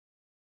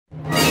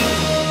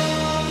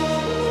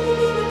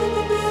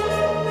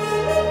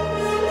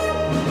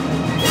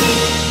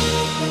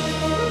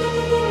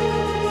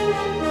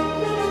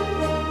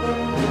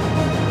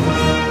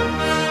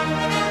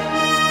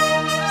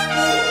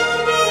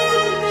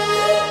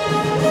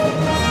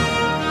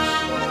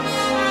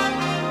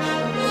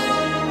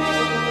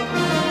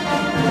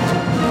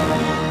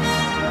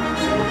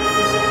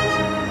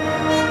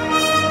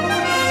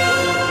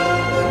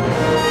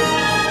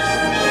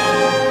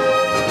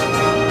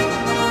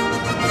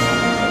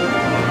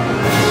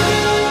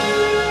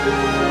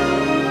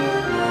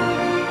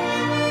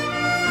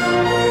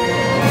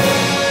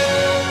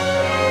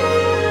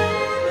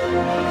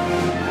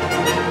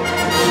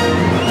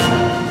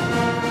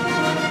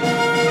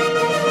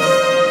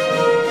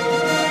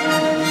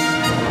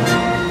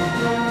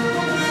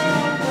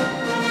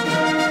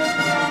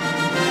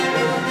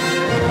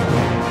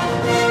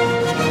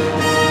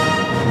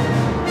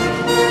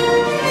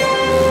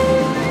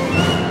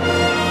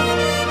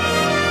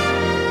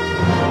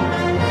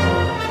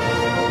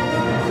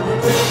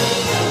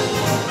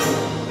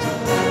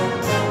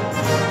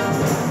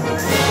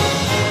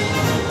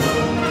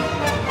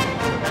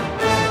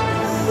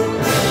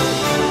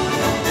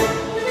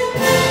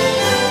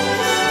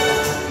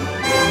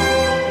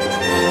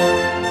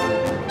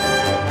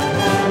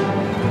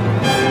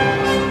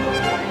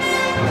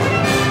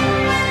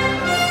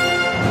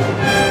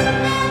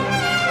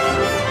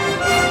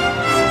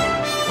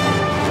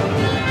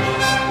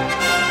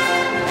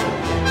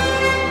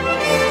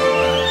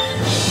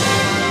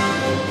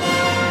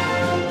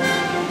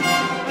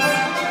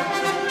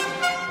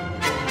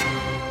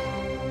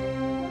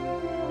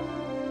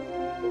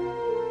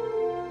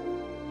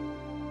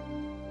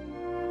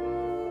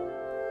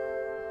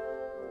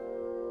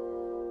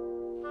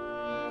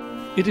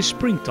It is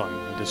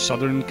springtime in the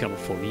Southern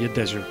California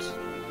desert.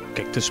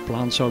 Cactus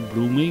plants are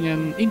blooming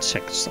and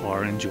insects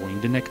are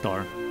enjoying the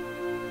nectar.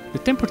 The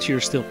temperature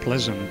is still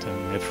pleasant,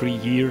 and every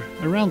year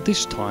around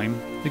this time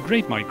the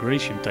Great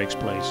Migration takes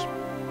place.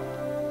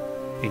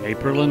 In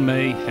April and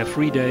May,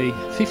 every day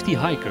 50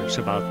 hikers,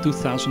 about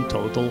 2,000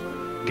 total,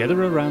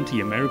 gather around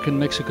the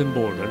American-Mexican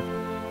border,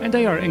 and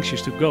they are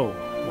anxious to go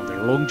on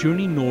their long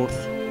journey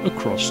north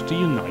across the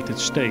United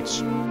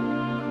States.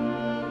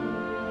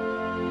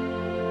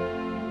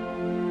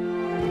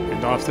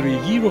 And after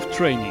a year of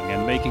training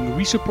and making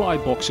resupply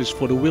boxes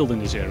for the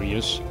wilderness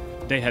areas,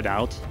 they head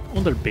out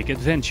on their big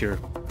adventure.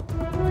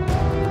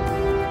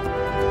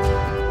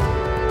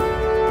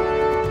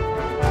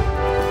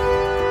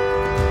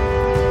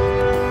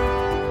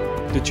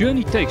 The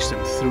journey takes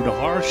them through the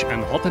harsh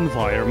and hot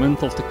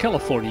environment of the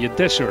California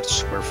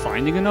deserts, where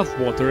finding enough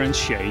water and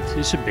shade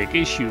is a big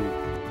issue.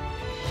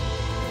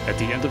 At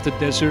the end of the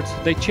desert,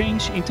 they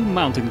change into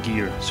mountain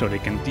gear so they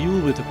can deal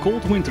with the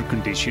cold winter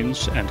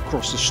conditions and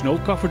cross the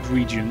snow-covered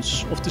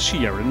regions of the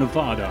Sierra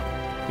Nevada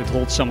that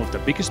hold some of the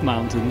biggest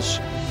mountains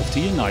of the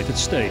United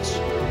States.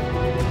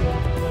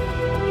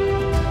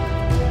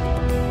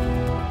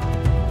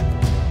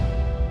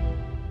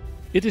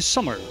 It is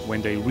summer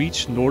when they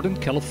reach Northern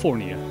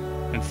California,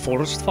 and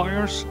forest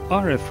fires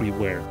are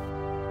everywhere.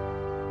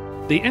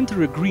 They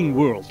enter a green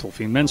world of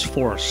immense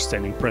forests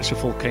and impressive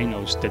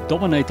volcanoes that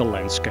dominate the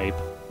landscape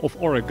of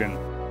Oregon.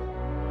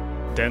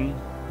 Then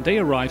they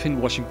arrive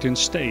in Washington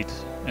State,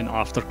 and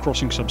after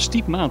crossing some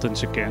steep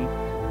mountains again,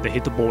 they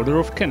hit the border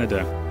of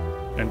Canada.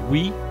 And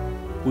we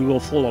will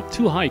follow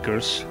two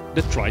hikers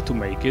that try to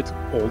make it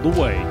all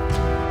the way.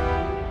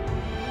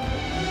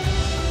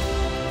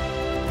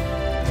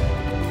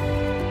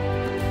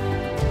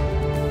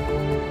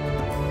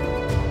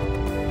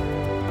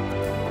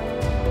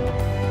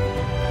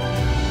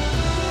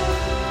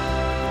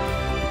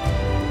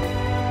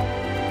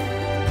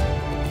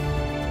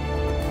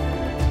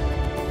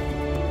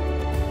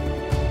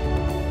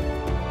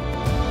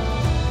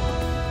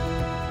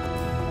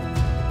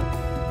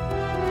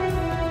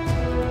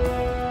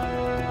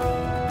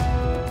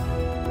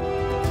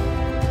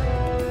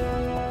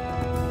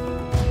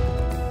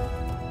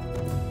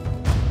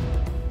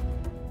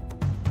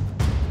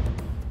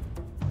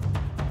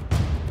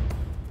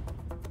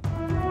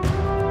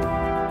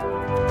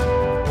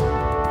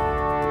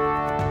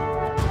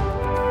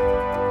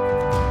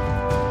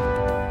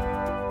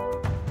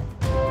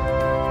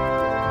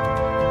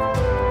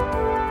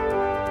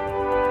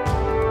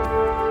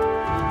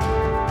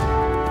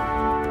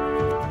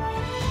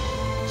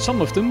 Some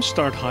of them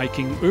start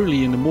hiking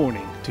early in the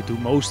morning to do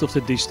most of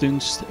the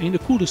distance in the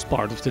coolest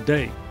part of the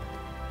day.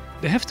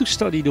 They have to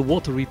study the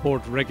water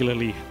report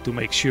regularly to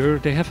make sure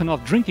they have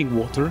enough drinking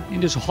water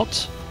in this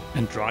hot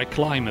and dry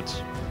climate,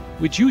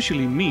 which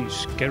usually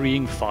means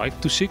carrying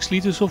 5 to 6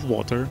 liters of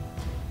water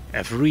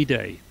every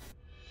day.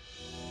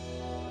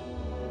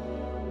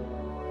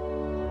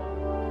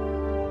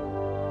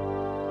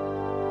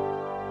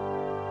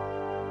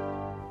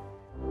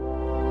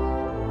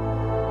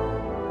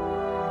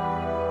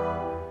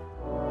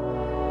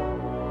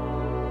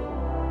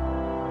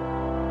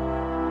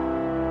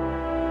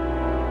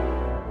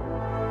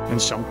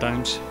 And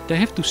sometimes they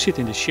have to sit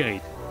in the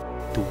shade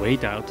to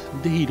wait out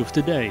the heat of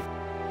the day.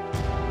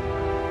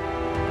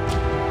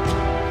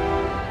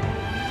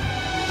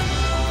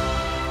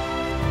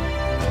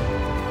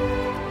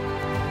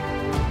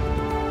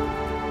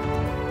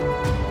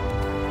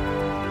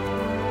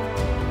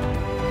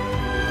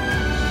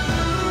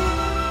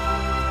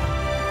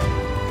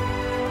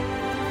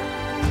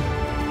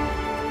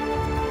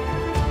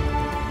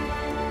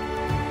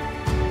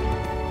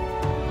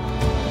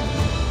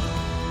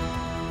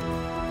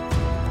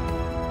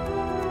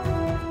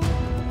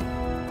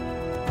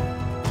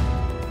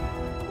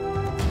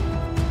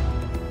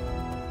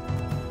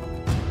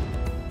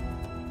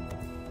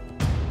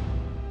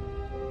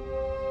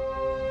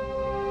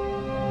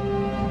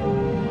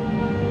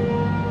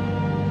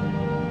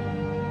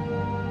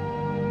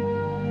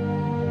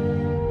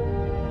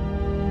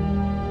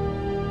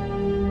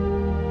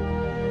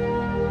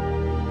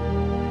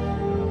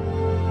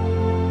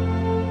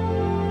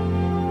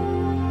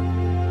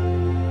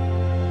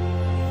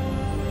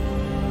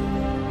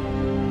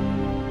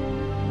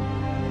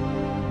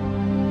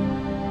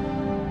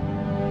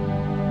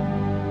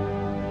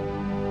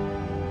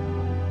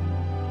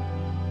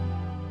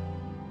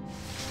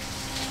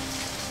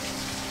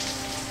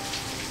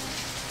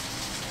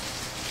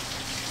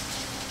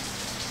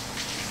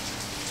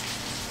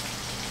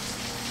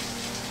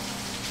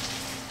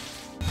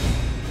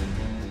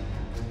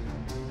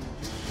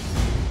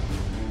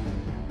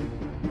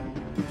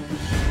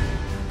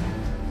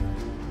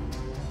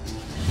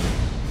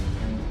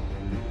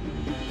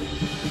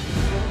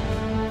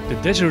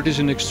 The desert is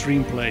an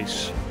extreme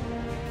place.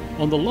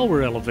 On the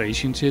lower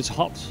elevations it's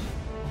hot,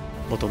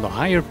 but on the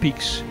higher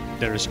peaks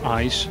there is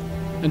ice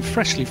and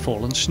freshly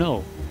fallen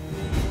snow.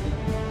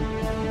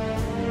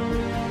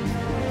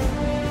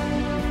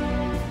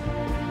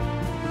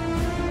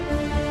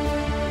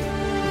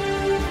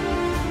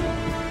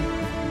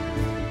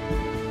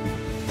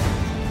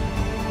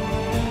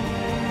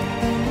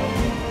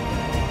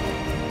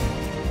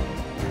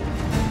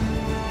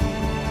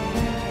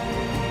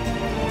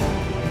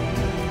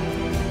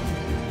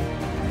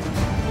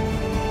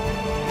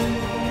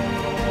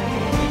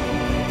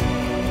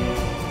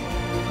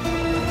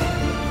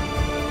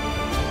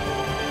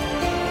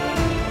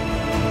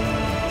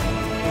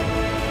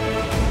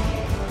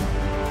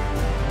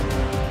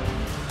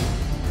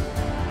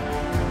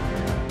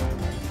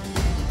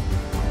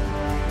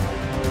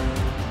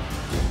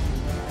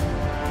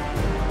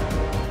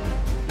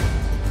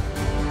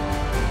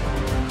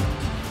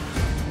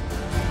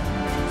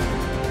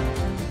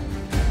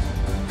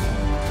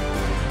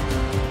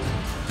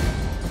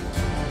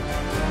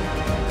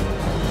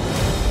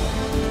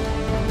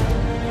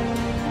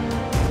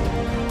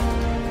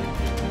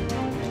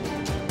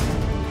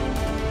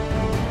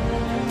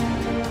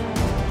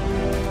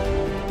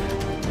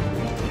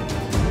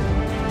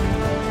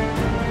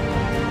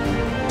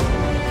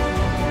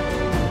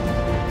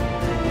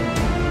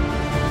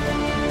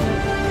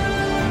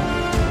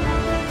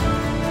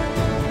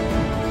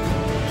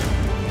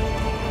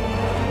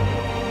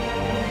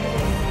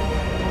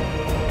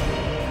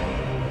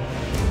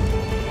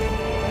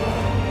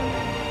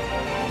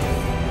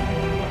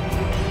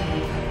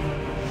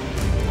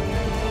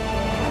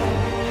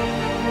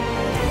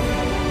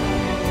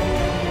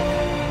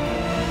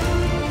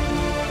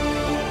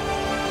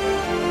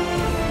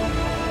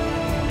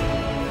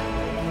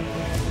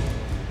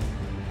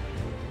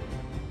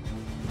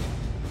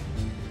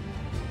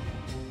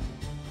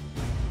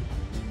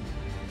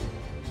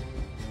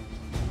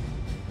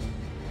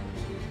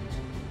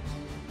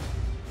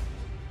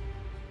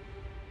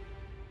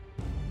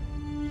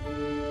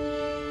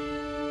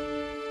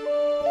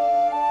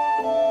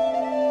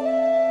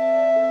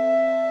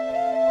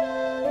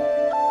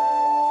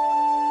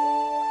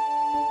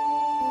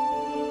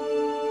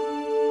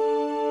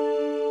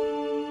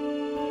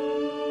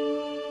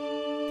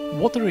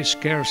 Water is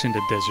scarce in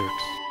the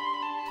desert,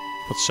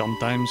 but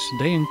sometimes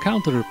they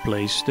encounter a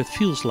place that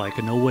feels like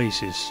an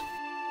oasis.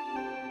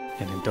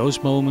 And in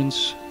those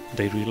moments,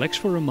 they relax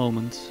for a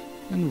moment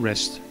and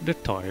rest their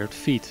tired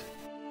feet.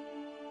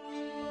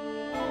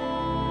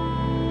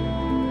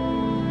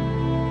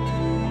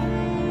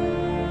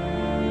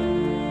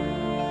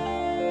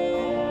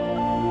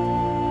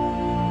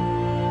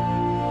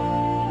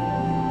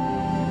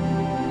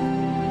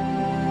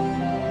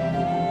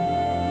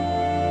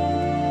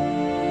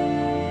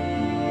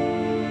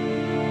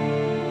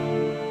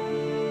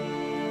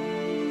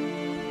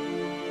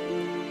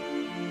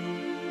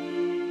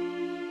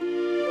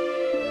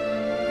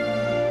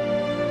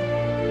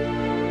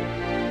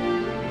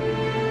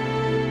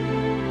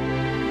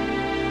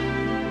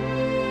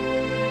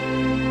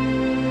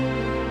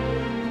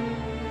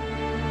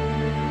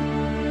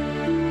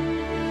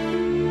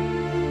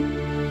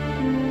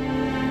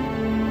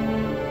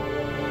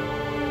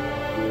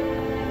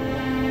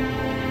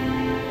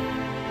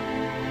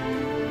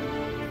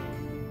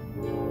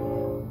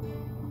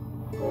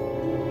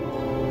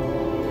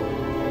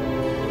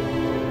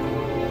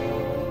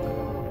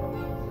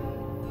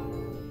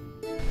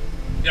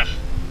 Ja,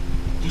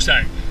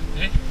 woestijn.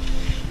 Hè?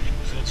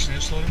 Grote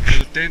sneeuwstorm.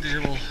 De tent is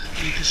helemaal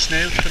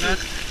ingesneeuwd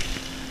vannacht.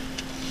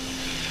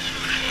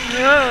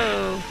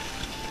 Oh.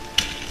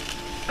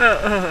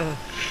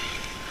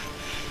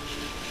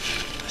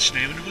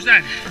 Sneeuw in de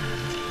woestijn.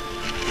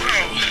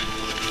 Wow.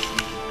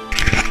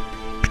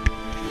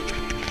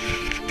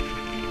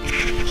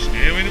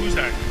 Sneeuw in de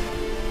woestijn.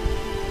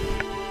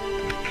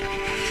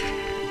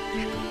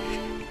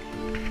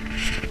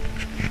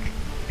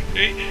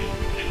 Hey.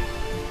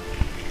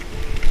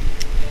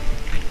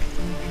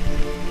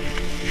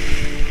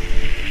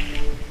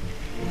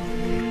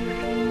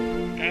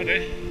 Gaat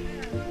hè?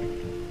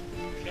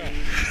 Zo.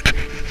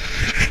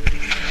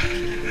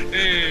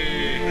 Hey.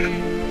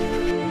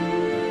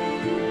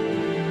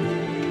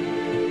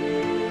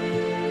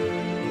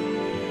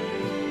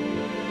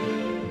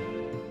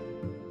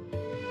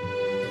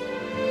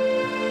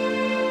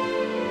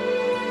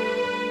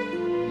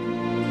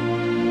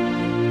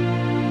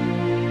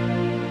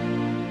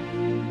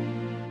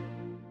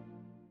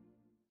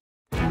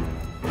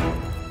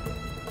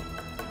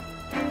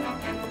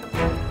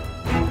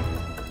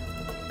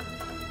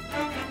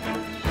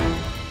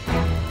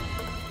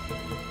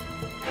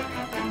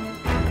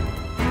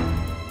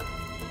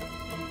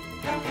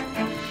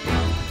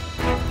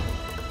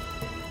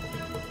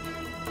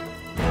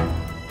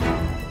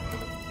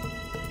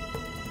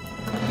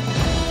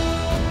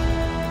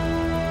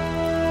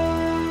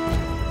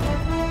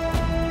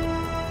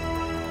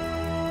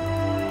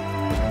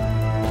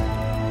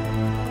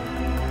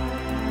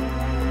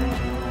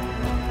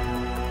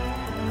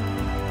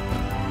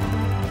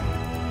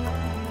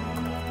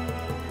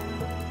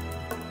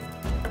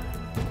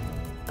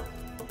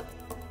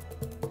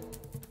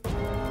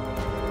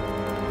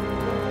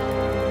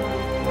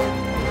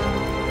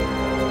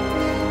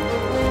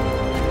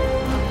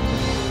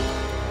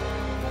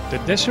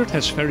 The desert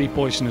has very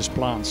poisonous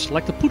plants,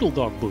 like the poodle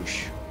dog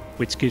bush,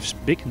 which gives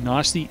big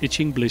nasty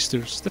itching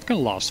blisters that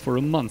can last for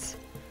a month.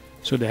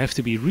 So they have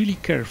to be really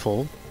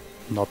careful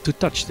not to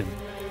touch them.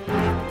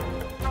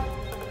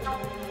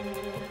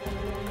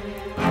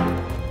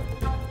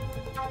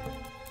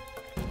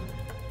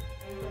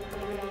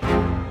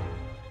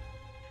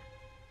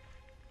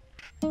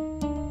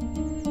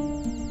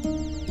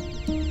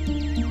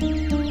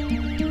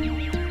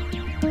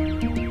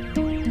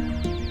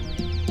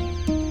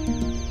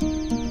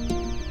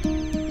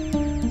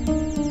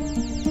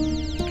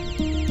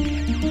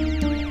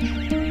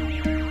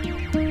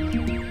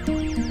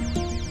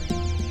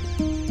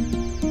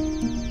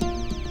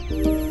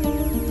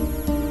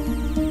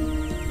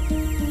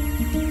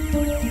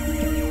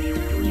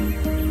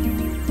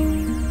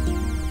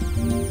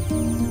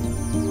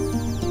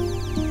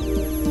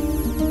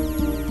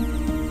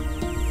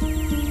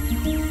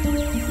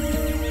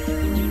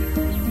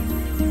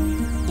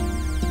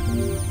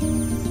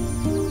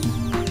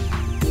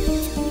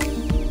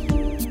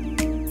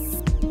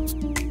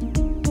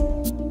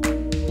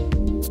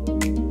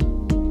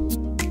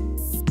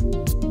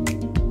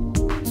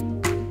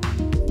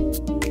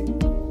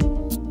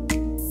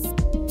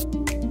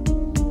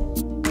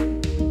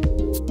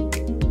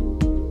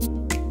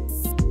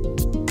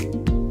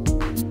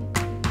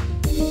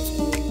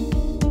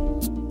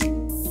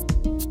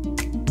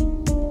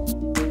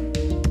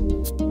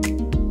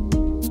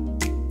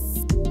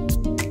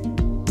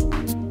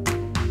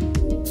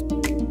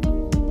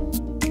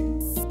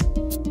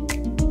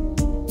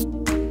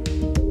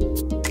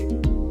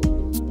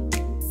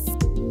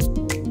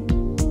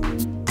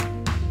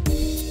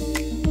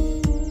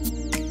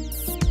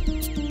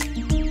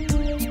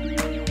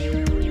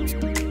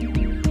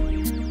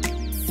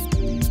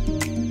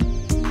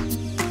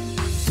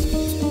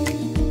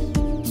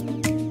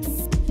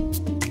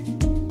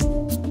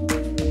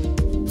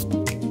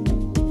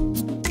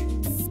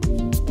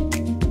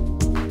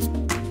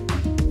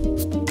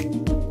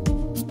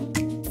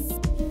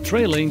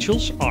 Trail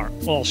angels are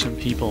awesome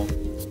people.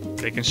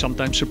 They can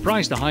sometimes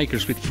surprise the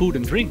hikers with food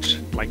and drinks,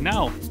 like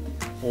now,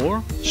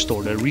 or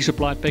store their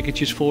resupply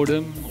packages for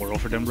them, or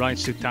offer them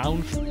rides to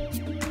town.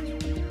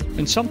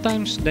 And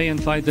sometimes they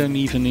invite them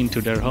even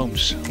into their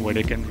homes, where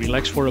they can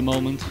relax for a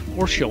moment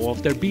or show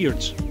off their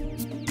beards.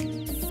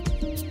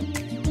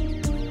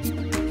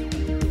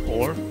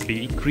 Or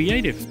be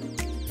creative.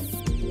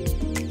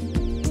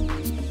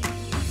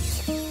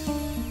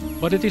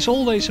 But it is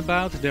always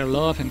about their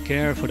love and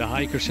care for the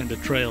hikers and the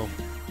trail.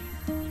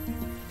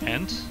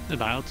 And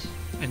about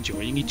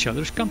enjoying each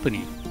other's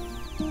company.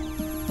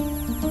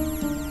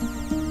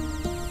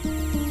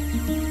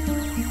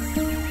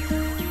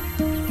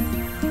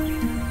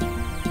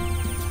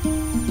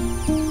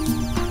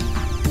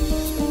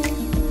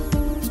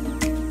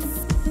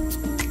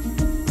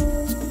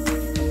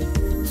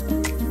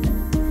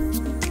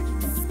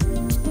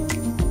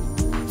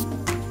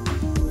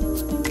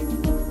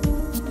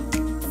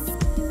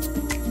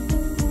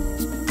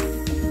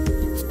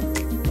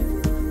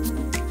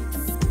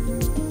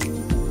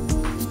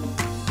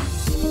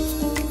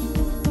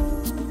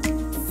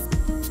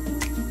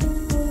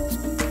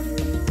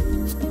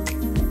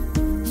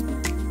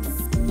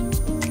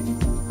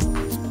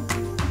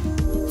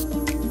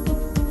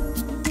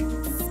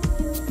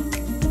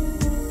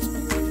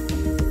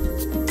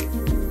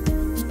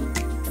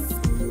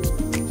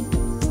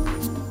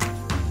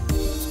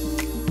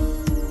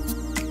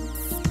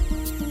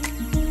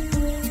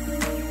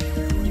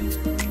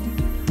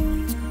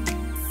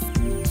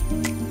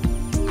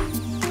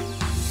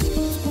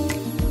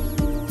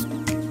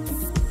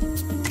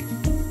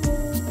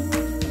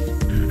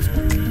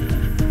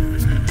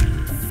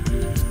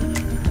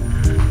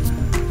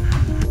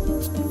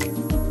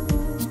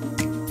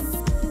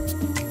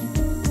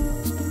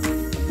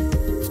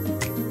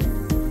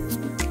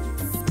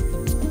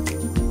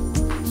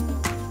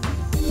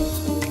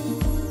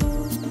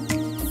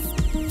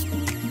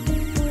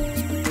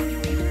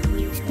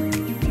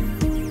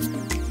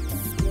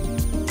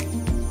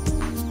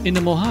 In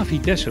the Mojave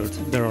Desert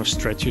there are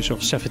stretches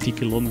of 70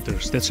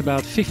 kilometers, that's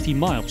about 50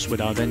 miles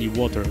without any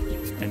water,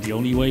 and the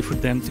only way for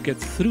them to get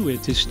through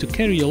it is to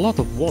carry a lot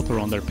of water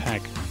on their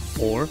pack,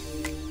 or,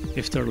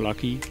 if they're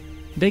lucky,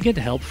 they get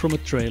help from a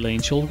trail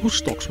angel who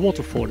stocks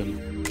water for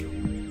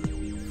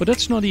them. But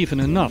that's not even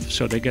enough,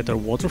 so they get their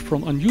water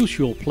from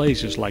unusual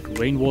places like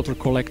rainwater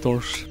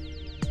collectors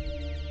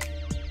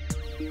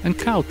and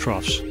cow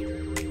troughs.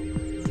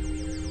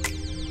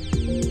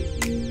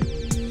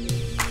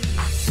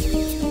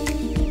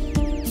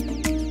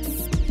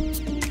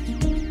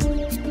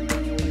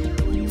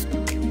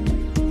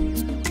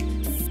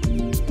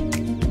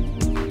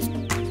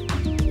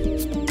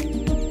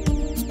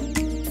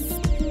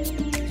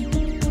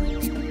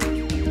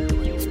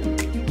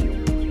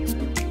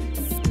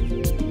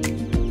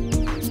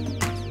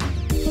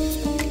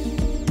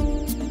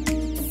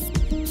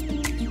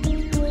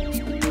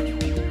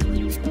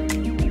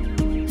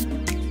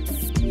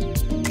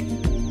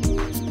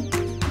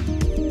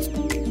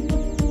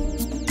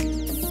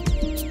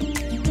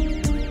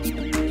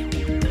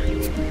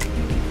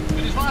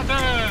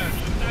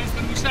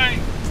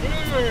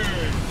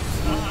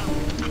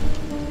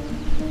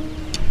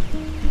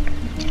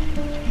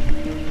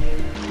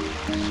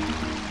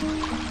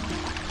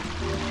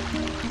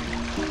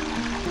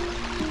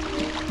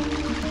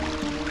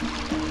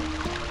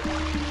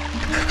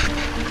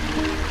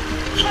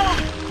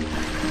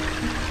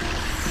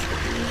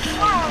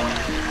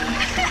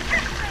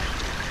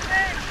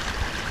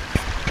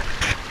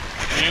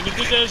 In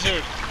the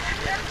desert.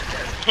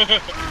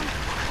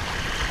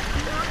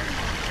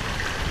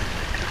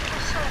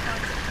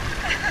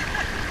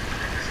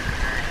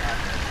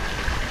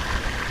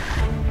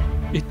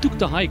 It took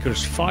the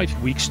hikers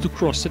 5 weeks to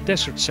cross the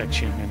desert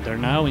section, and they're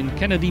now in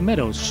Kennedy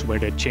Meadows, where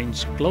they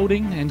change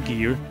clothing and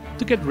gear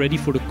to get ready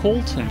for the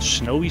cold and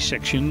snowy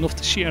section of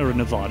the Sierra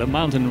Nevada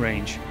mountain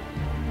range.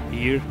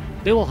 Here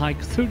they will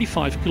hike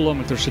 35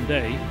 kilometers a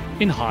day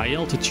in high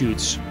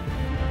altitudes.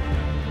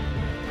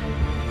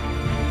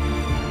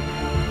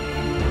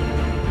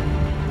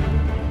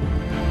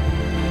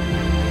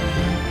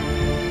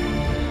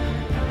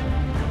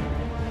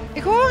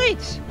 Ik hoor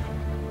iets.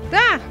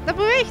 Daar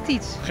beweegt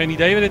iets. Geen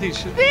idee wat het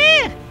is.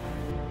 Beer!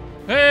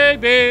 Hey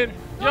beer!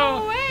 Yo!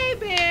 Oh, hey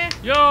beer!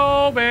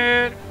 Yo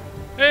beer!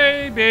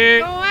 Hey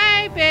beer! Oh,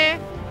 hey beer!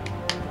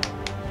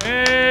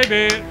 Hey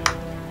beer!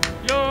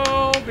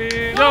 Yo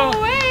beer! Yo!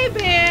 Oh, hey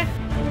beer!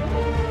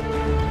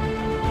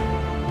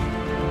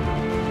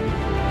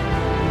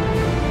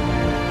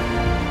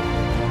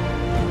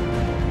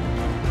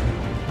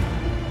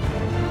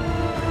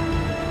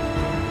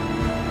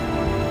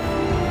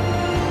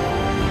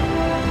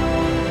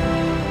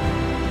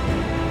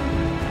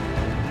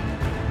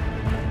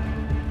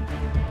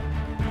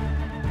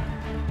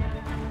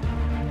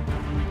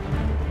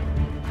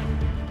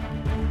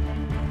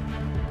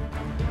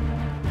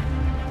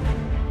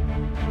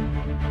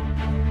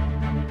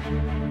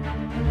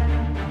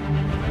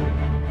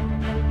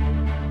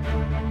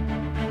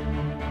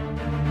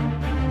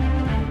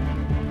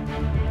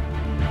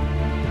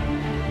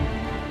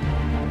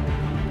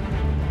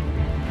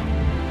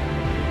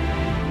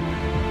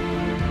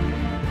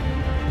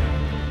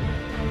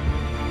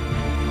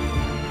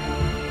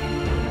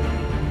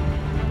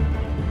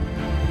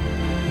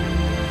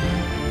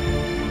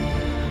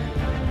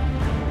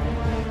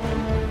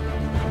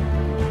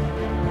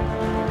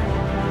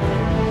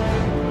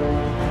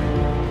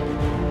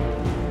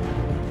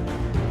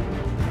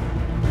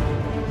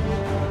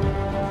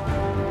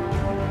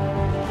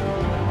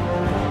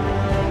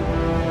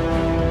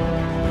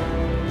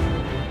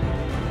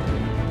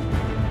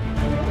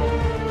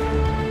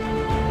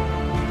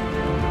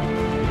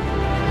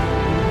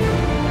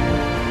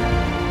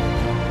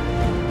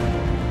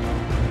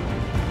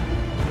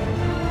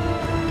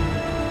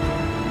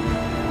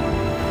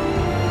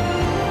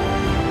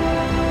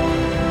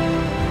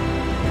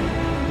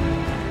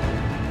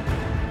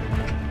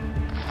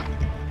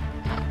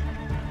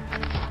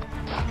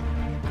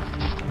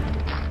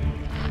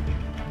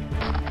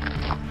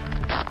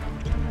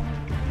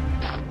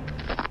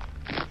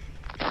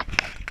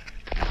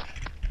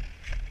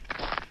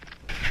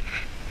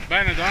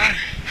 Bijna daar.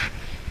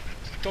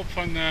 De top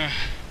van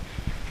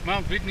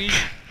Mount Whitney.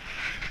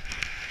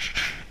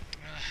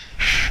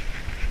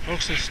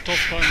 Hoogste top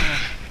van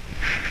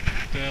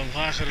de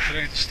lagere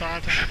Verenigde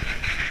Staten.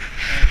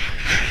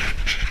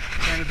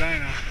 We zijn er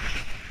bijna.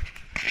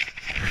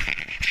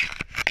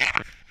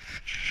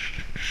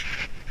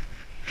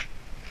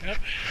 Ja,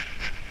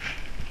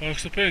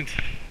 hoogste punt.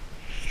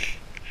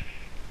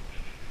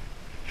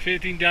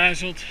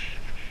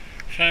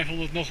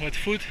 14.500 nog wat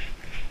voet.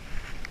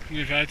 Ik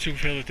moet even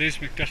uitzoeken hoeveel het is,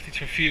 maar ik dacht iets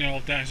van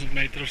 4.500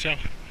 meter of zo.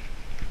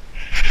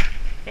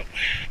 Oh.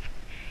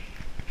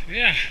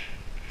 Ja,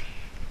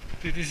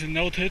 dit is de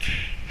noodhut.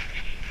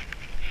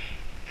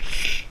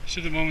 We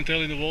zitten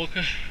momenteel in de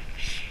wolken,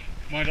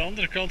 maar de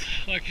andere kant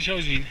laat ik je zo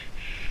zien.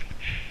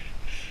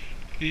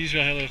 Die is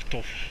wel heel erg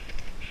tof.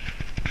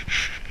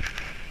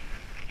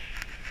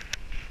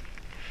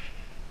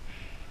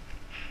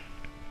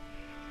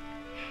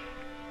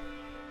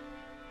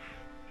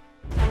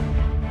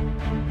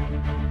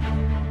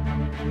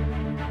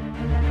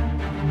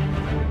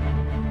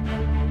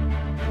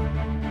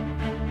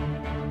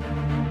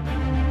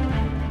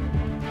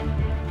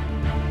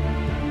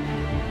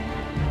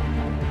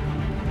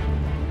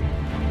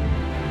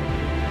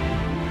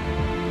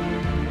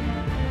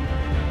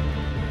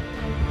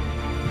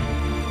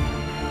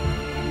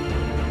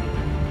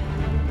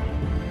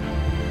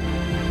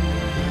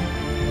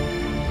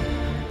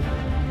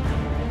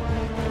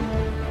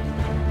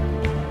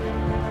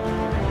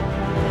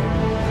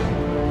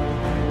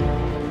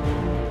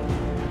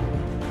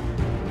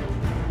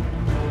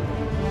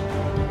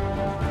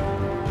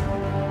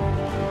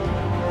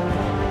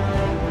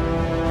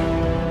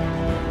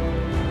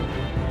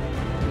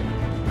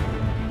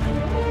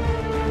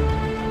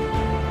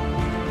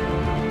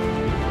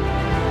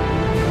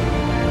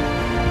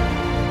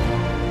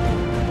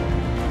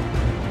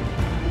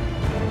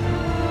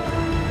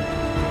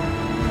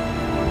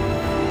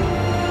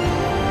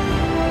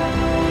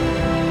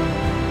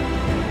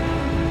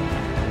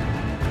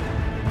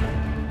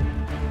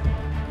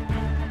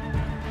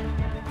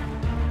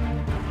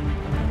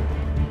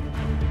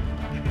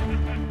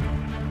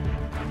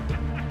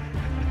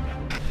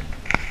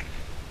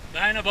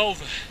 Bijna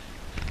boven.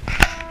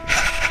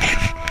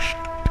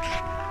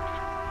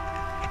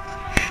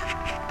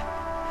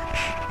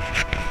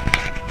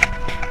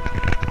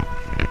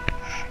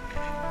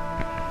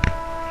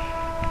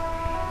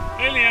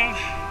 Hey Lian.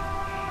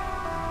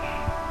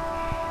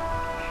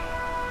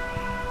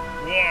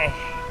 Wow.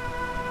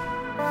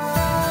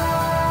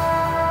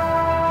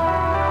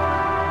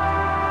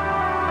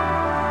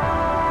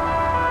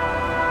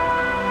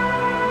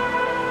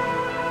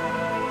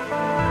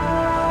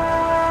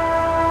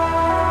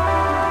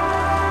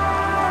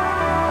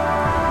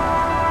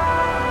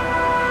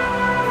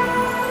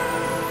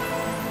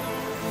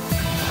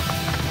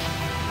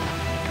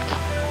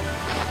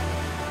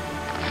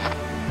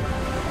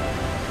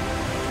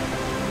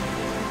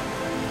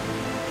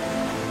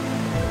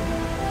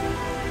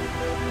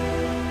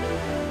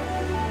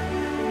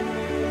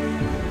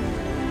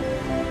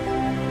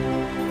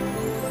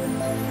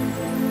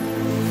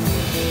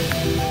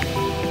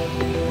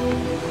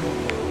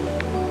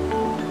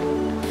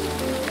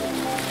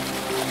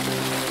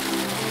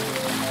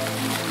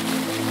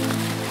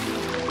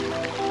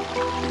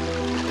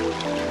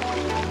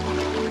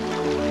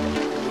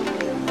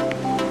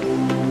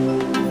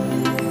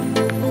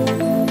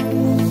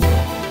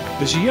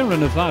 The Sierra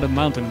Nevada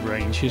mountain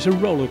range is a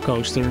roller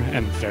coaster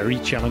and very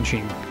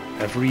challenging.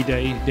 Every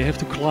day they have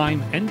to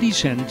climb and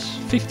descend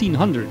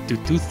 1500 to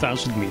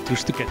 2000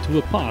 meters to get to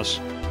a pass.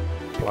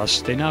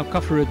 Plus they now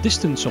cover a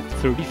distance of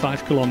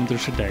 35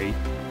 kilometers a day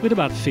with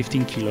about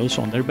 15 kilos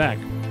on their back.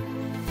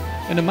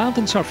 And the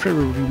mountains are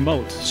very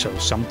remote, so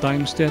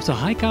sometimes they have to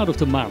hike out of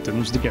the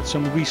mountains to get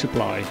some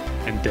resupply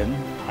and then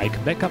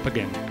hike back up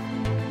again.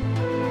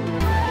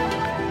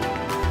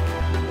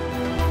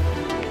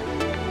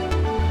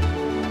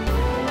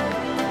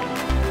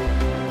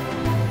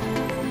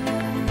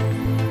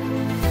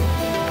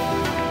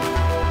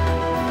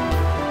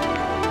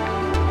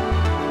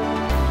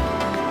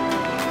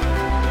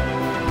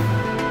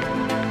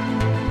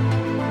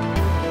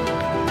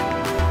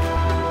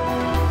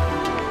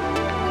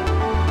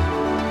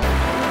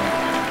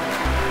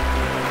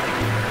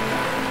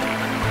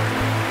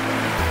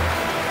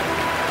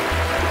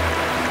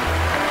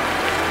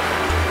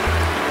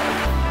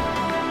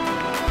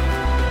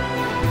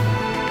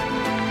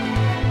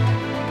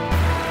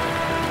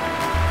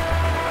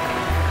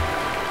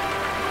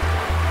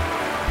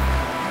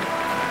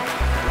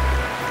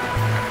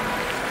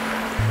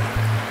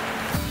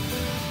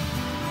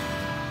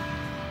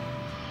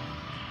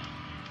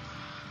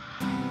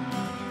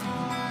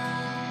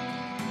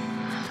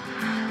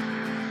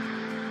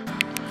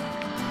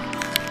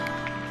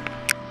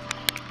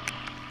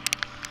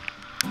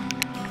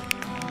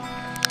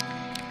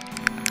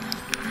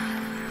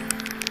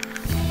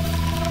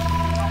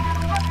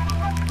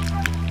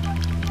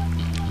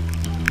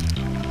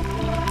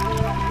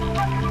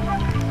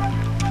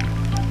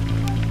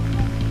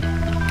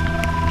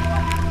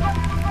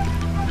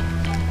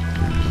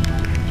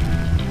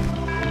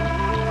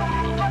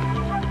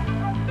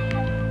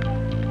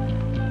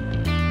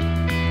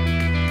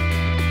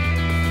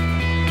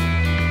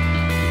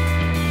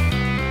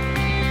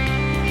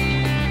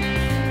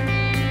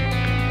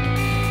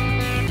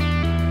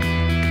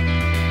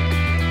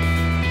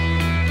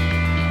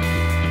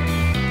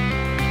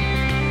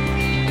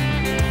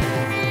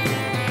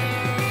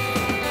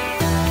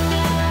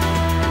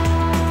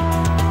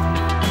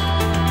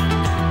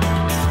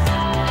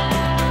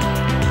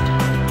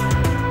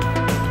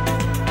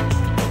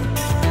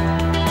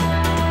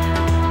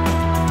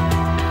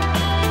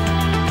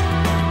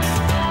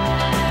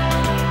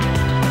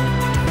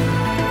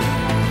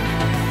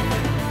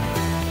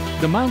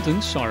 The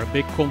mountains are a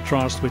big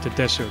contrast with the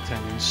desert,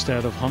 and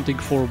instead of hunting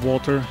for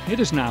water, it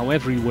is now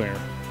everywhere,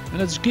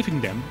 and it's giving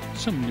them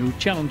some new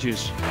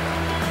challenges.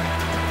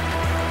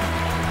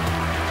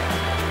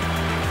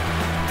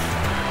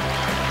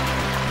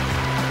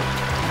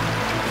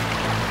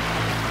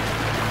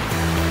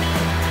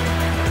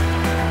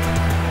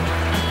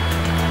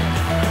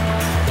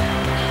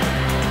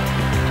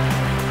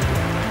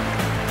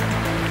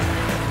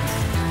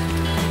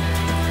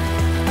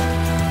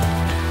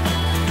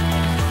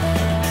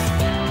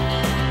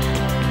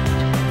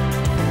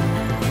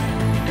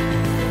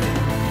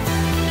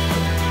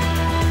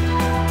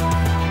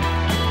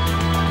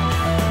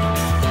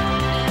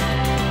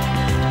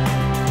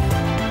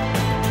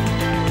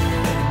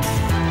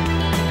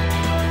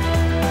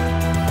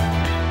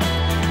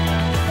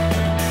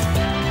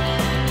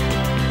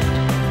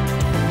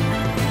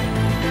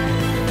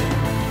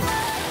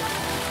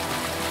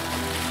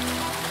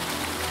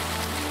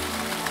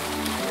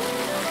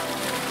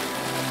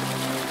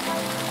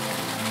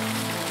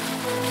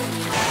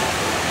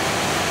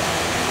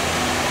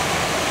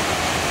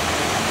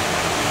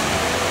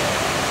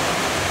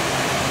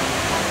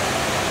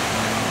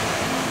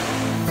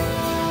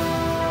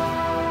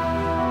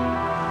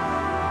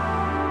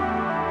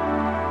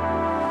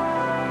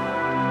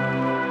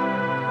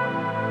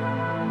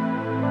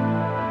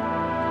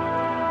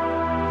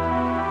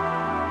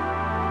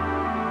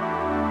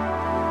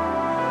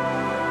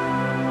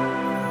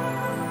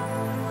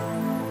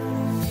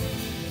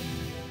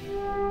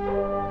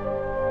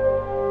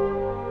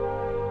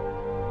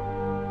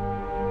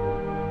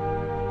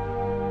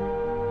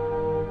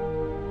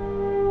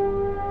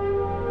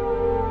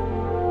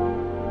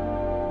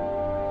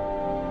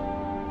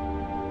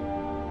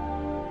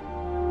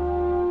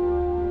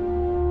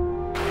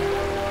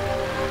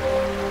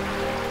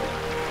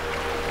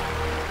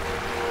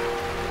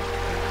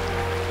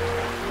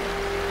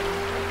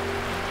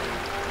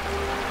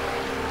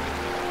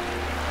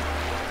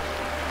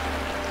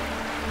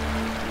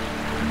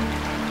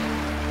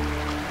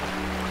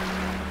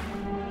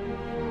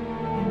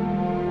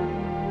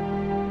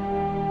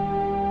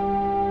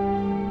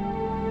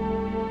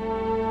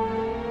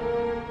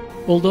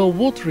 Although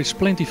water is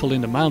plentiful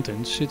in the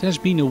mountains, it has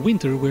been a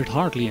winter with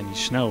hardly any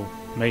snow,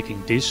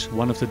 making this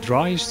one of the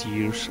driest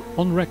years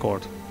on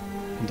record,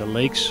 and the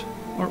lakes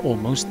are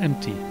almost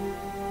empty.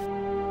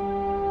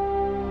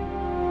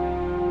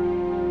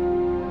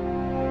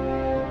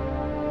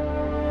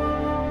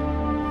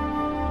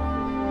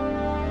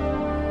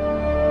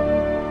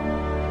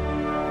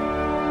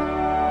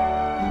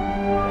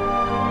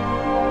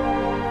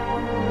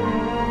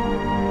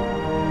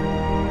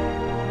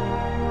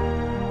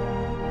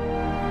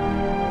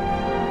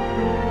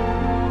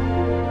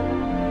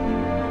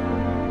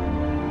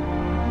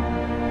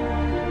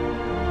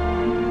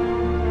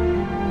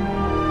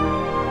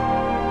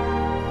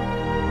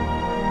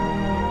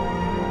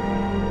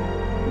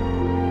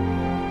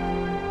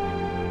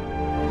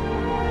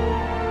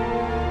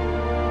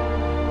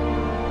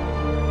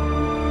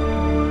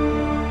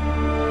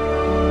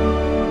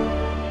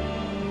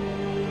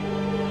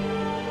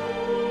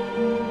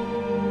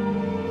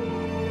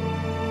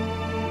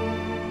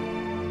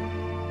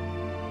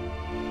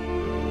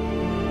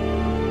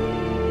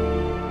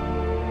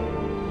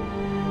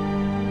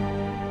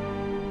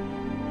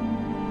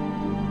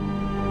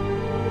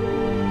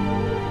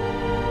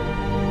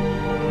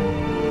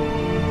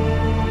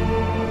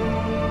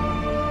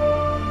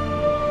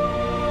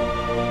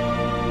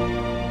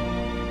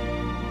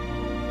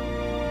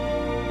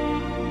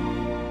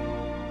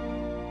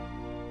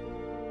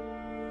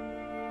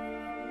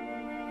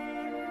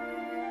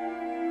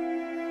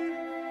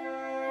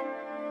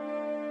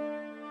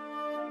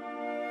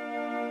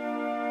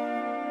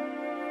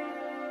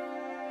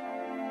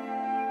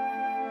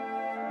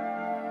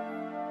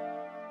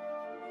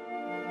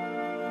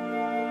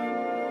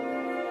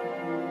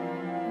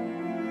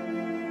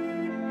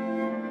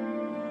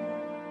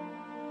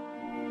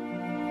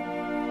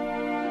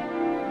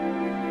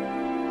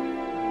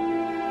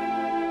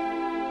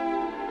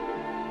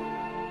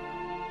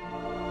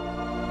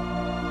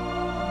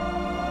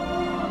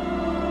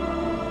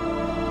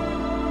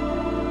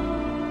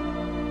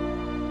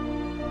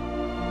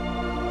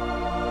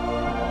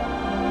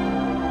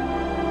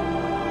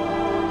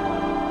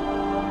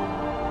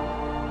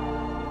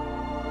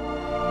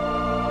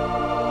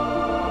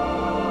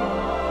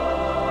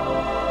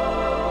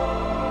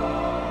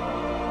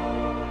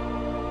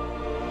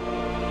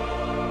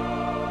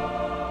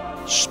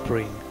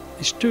 Spring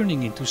is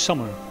turning into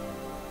summer,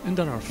 and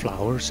there are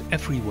flowers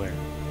everywhere.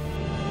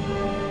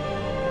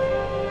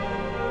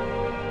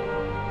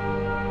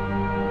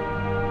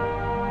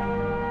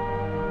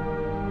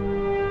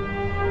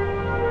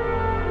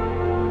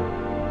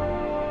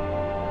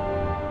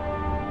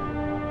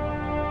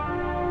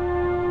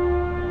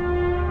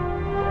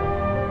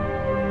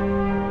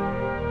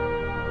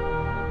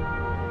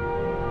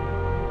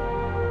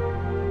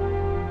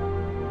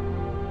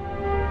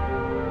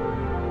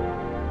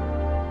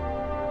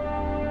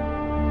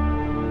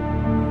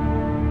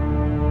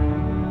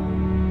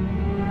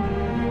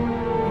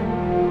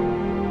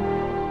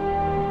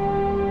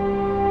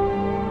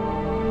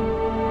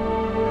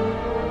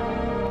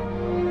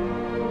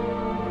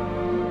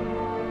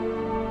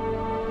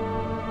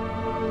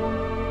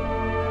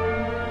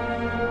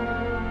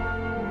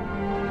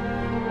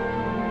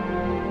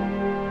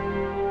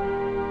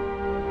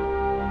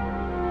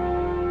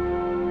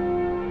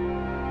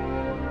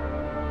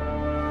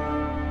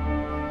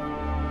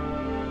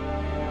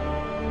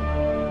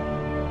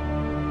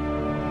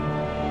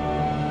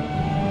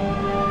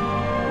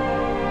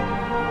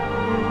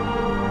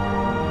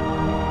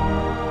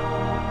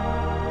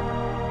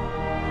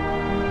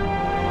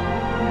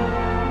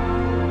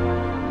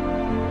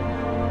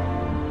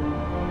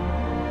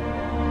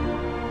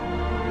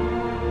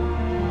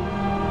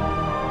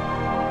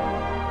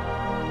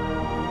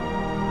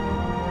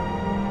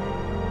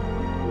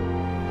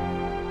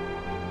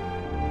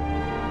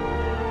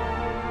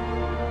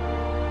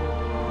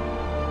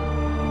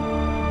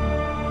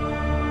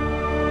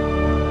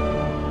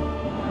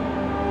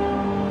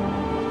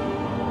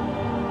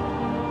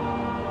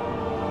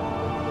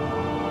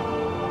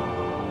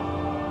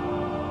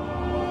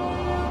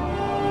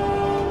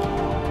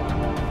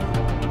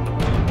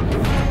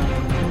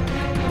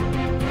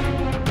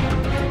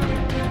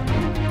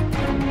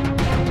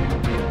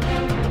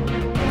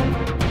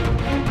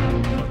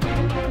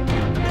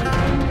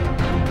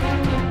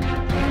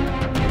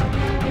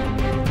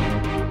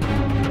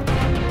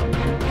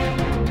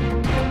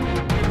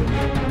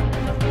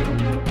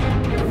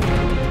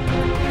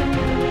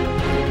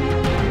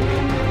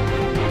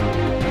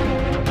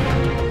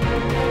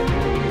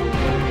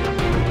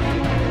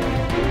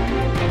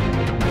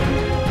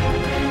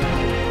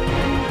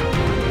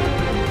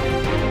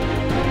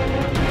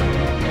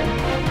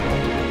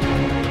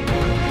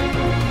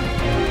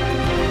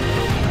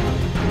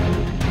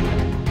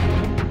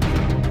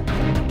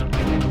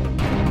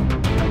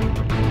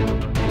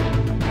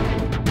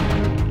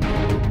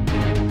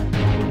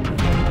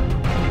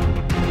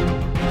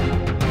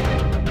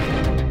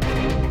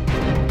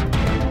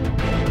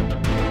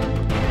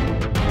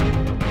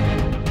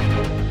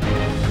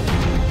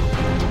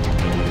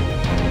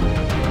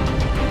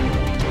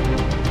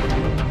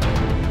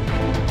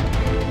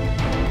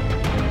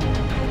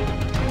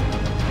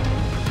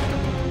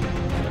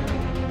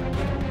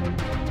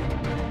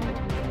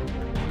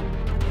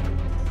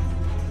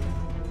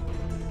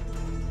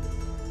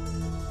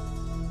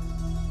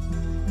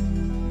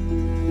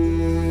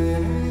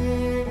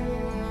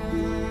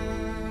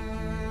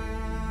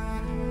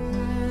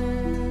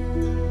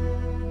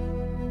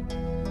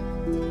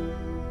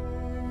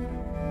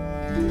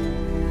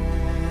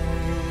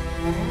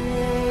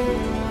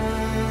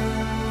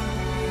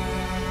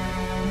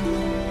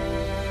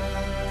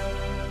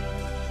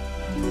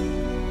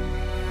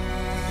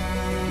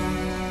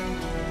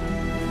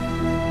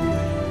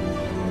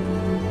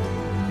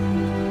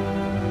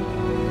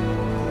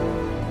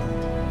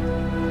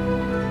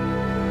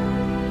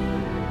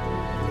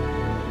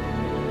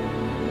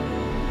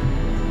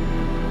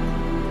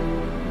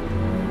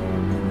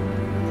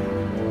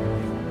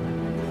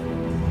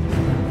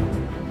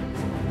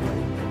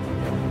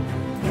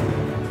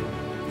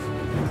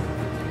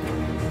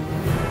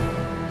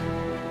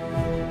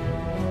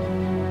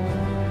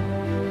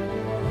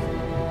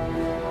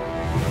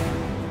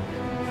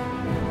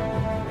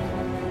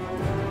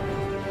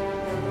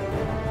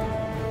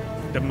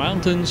 The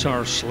mountains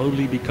are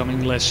slowly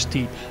becoming less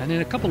steep, and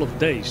in a couple of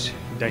days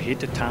they hit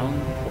the town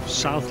of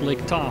South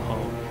Lake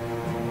Tahoe,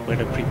 where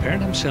they prepare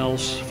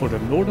themselves for the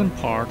northern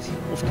part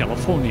of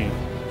California.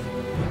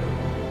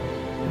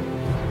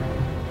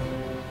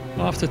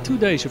 After 2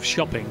 days of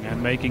shopping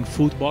and making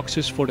food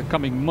boxes for the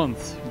coming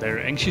month,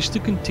 they're anxious to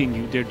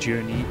continue their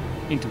journey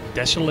into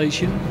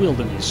desolation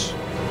wilderness.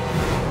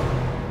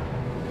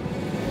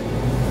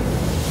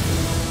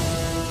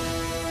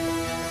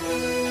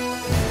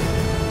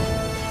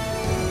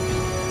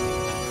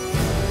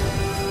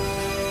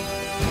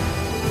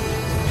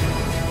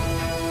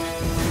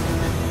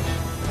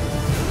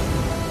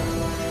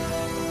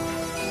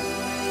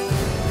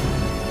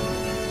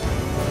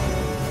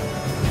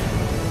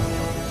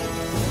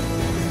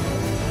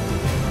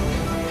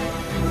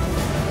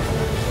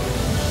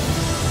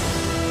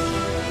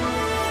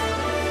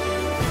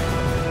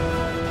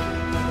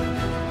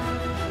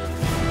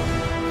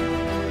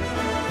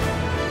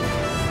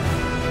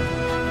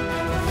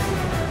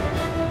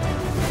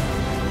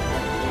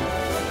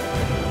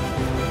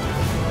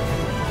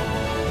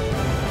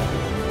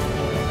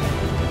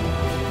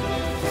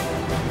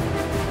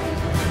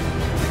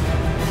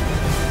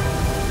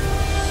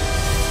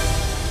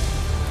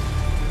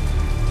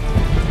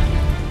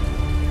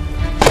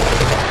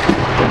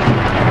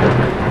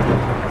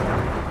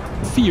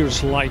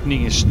 Fierce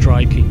lightning is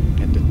striking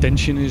and the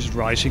tension is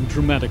rising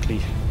dramatically.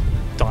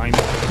 Time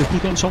to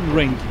put on some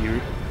rain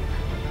gear.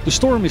 The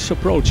storm is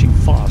approaching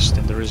fast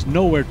and there is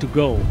nowhere to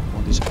go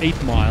on this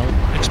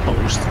 8-mile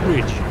exposed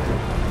ridge.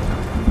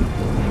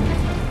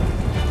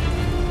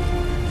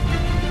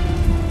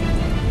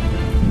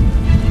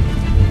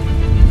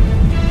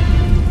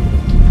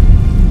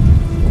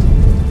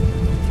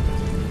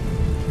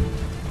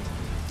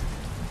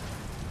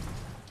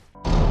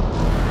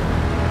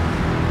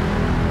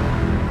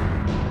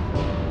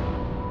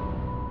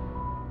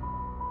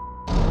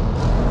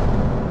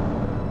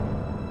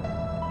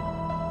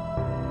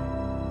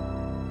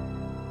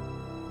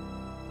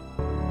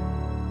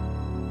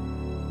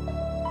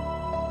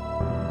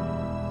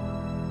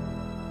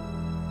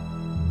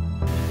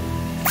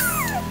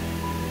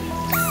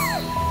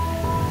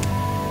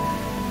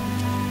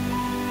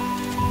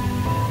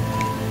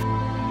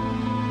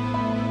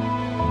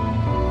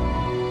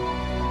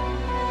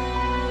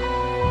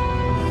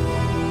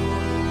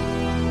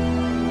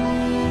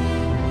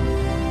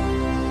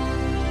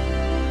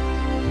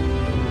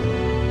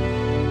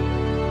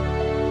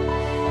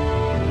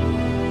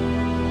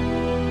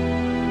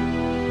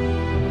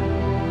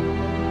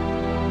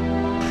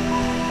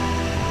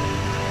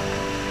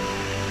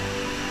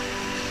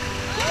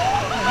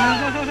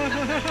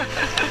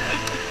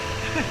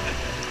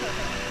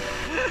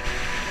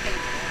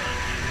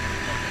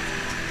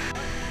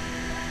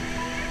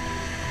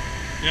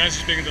 Ja, ze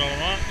springen er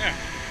allemaal. Ja.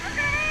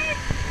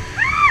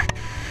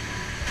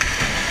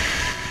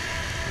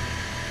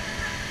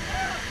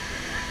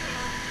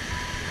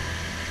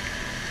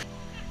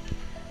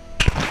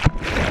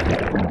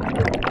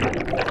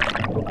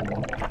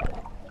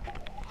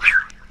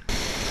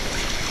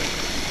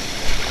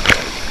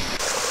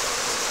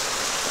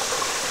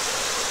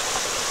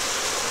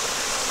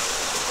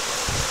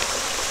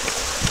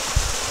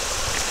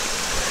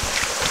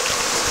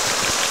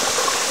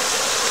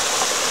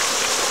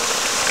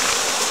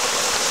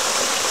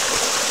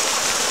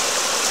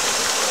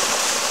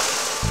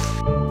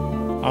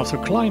 After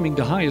climbing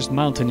the highest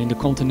mountain in the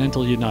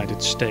continental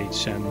United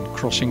States and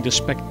crossing the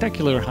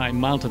spectacular high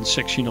mountain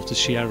section of the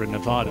Sierra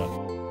Nevada,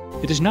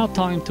 it is now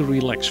time to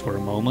relax for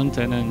a moment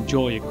and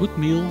enjoy a good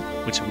meal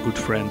with some good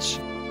friends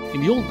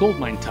in the old gold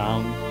mine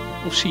town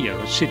of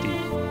Sierra City.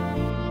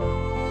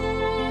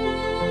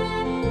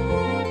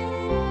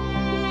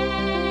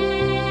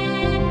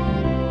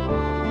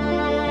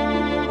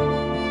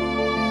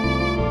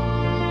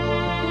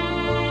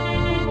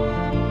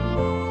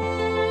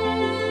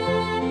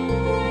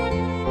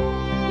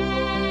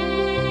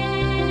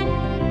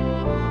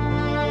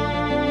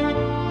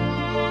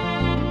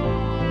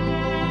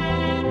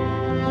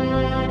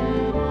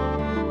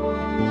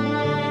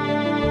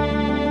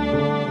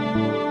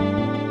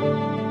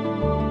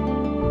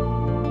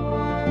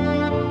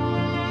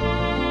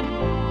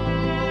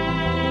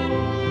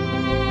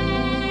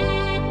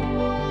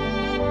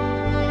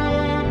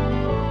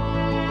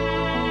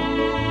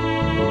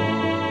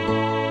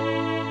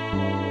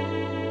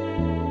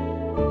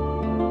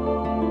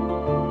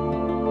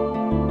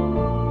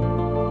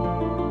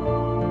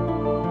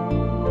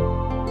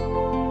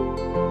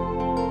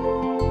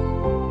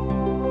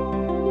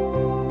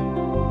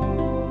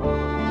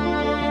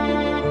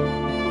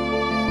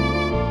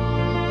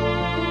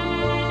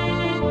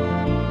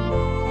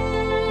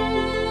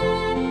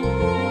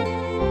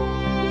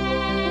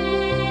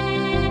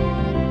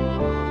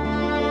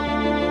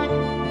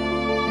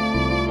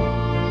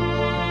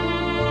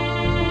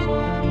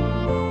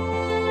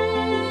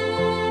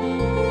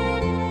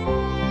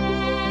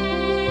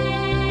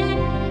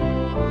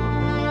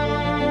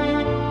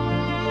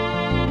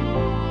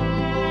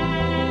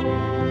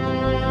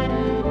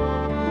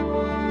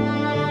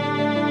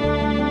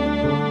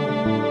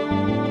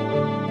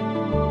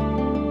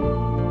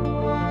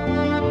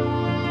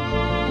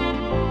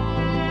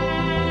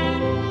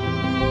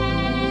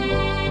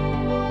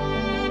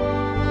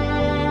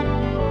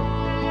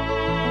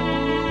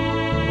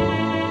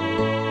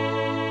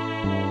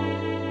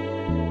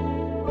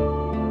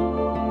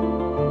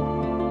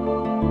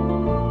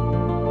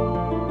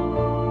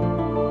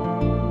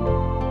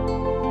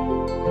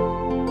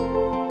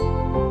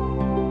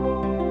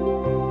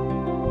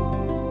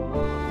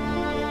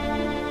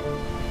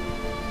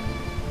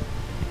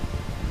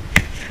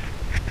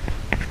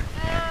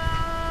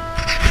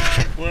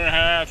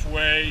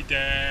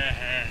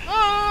 there.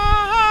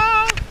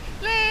 Oh,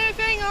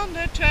 living on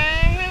the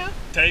trail.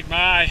 Take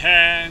my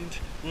hand,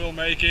 we'll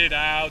make it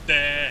out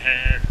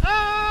there.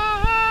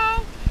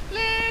 Oh,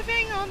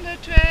 living on the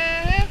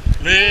trail.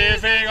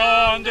 Living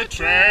on the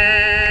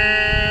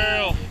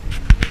trail.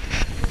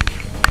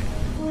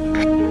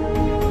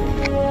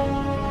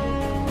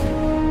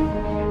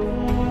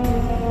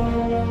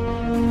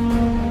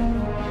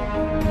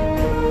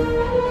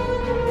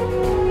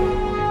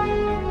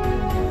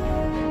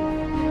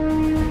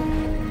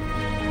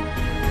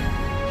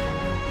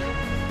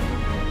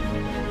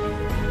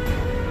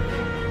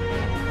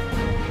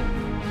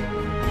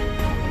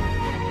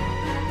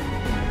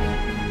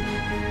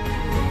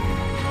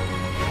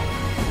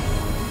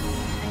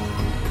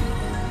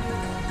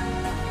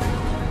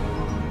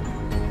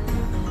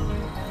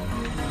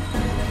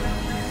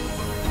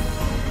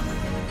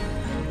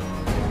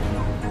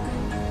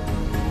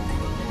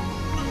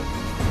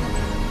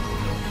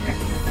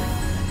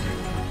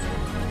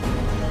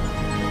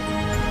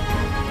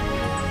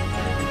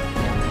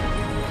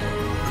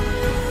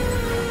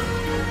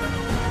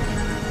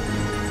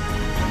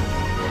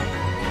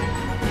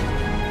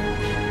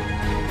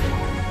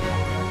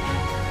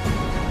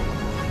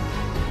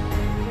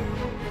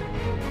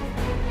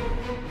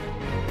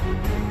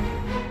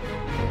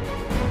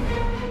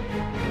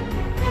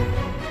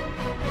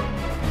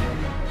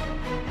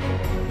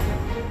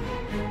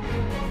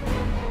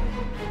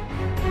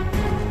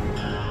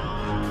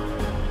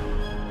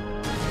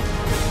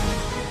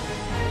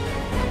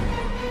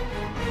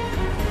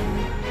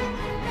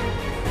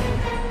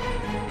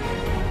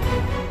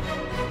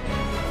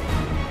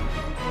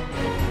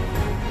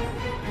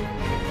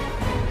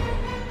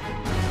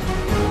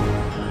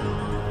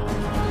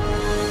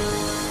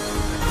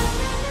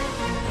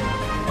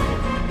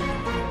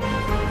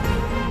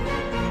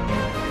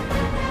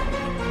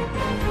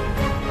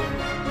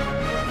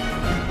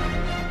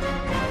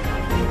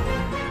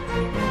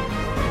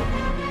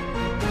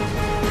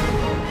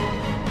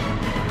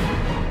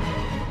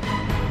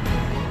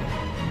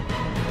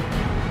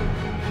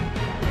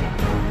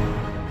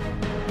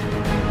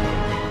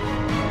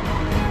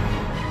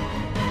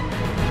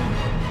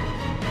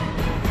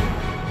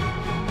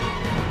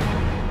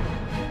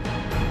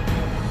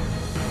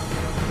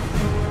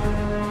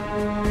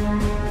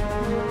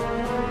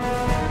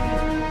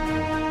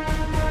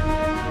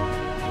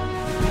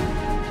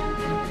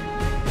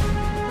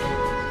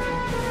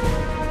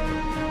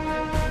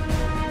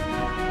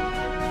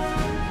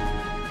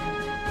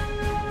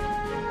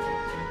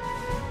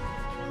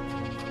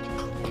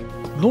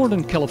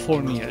 Northern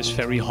California is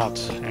very hot,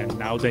 and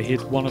now they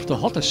hit one of the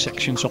hottest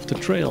sections of the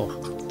trail,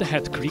 the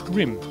Head Creek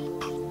Rim.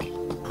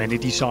 Many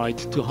decide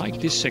to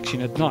hike this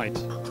section at night.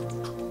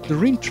 The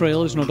rim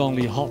trail is not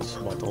only hot,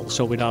 but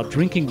also without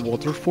drinking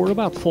water for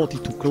about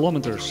 42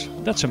 kilometers.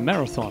 That's a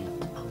marathon.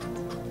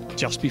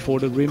 Just before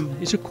the rim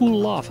is a cool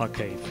lava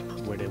cave,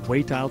 where they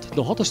wait out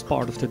the hottest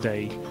part of the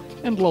day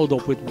and load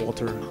up with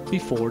water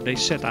before they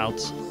set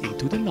out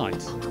into the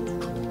night.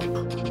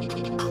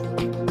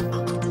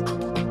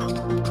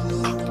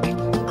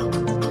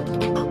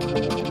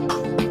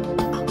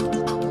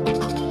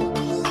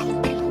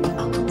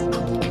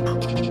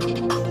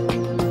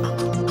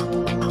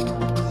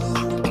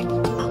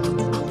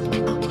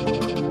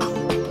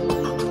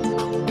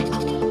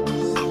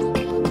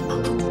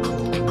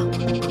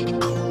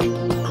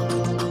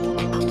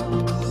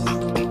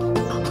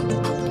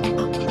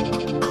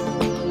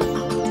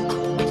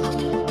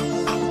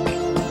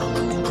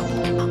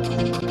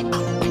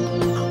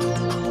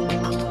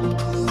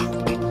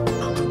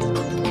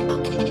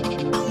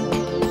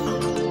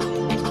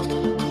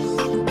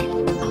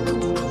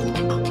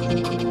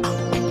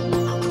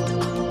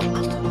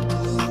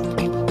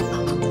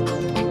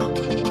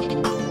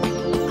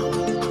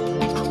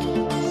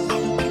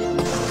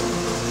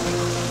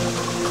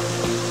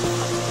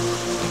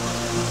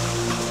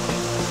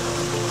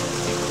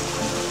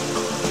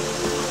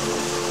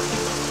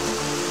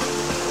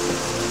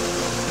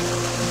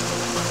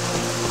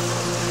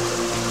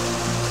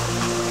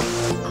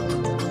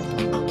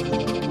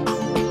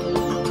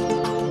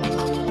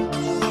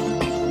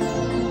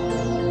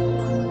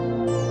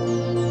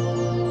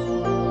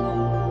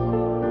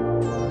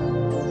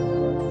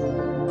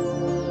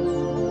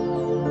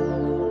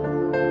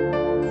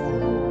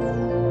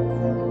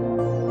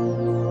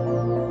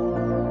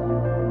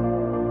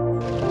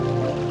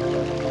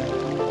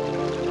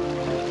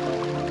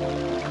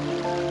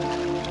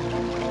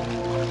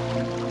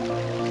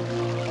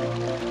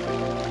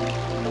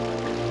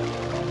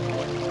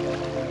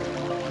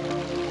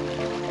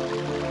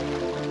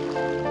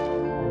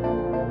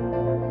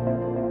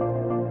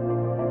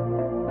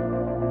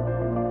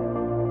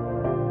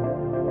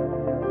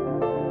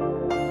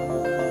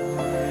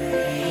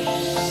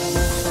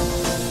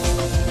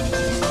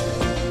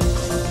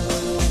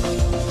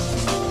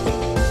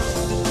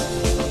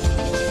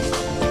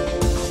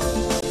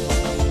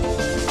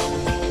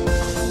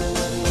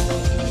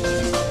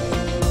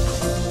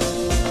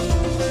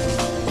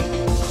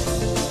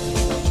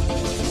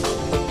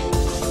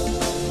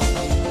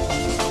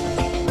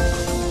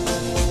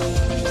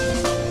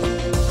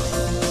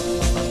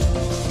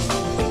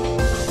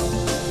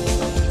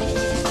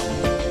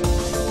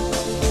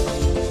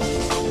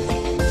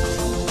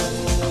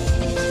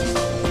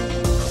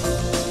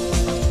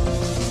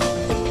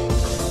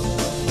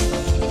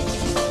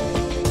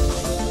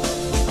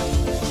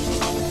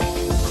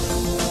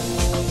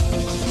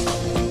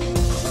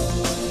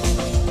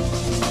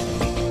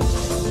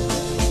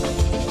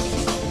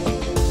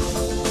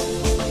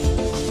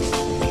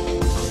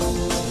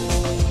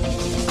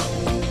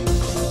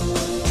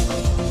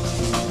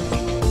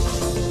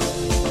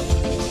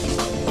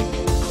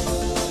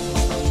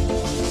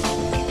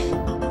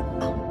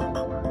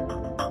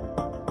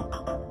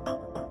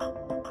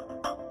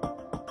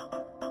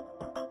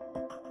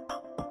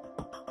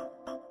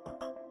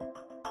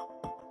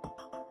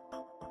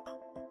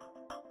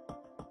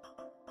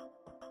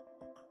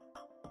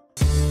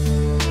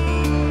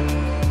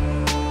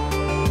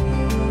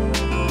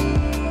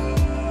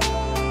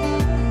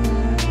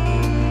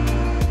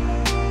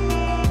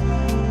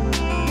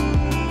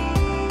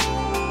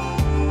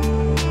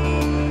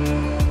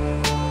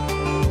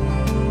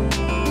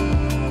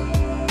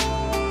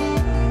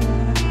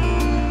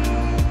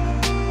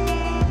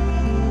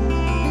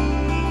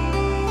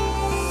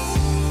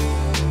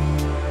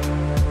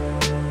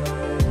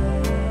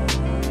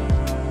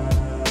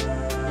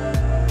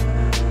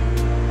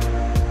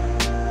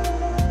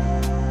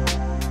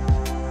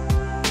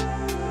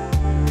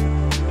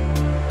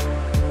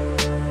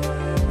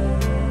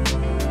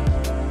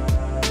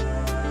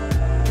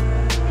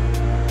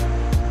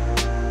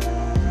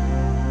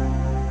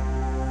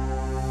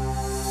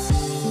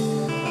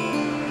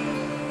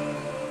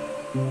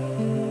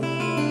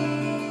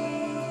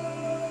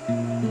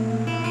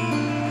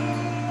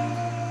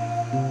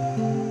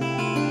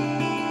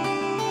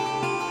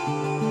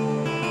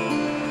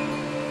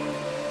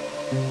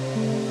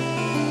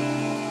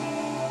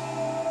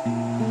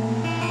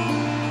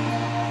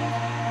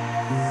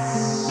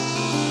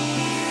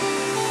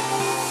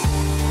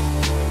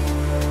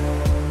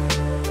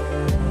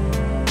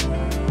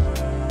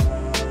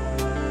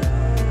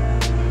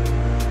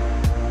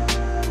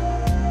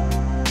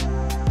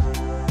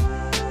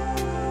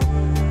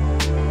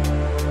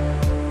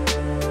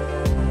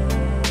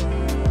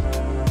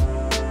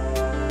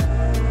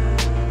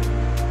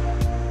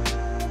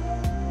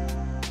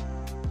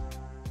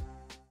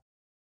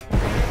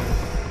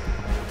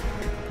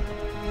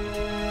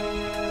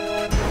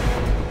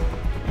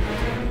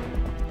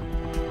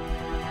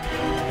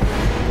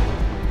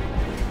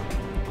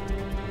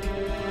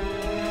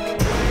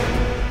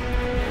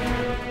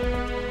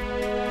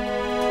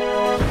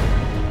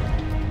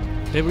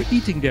 They were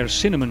eating their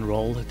cinnamon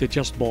roll they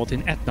just bought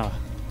in Etna,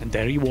 and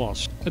there he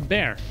was, a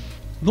bear.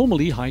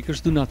 Normally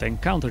hikers do not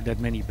encounter that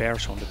many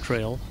bears on the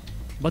trail,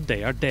 but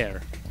they are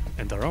there,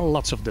 and there are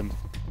lots of them.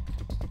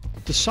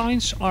 The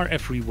signs are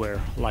everywhere,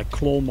 like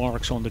claw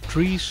marks on the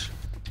trees,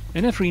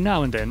 and every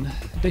now and then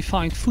they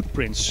find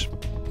footprints.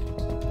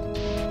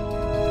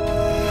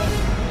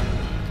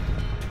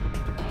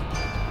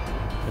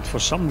 And for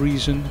some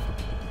reason,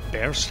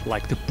 bears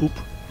like to poop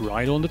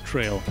right on the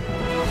trail.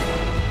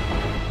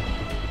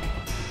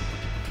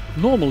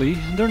 Normally,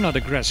 they're not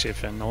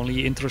aggressive and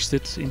only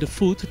interested in the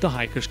food the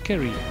hikers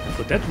carry, and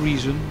for that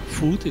reason,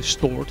 food is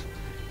stored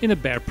in a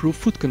bear-proof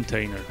food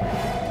container.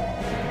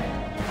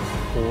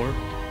 Or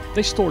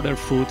they store their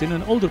food in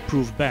an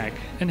odor-proof bag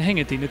and hang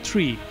it in a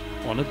tree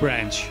on a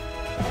branch.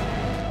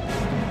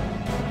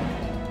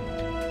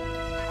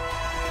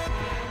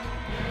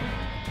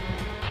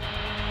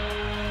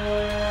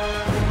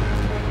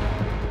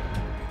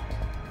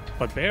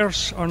 But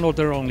bears are not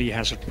their only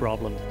hazard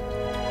problem.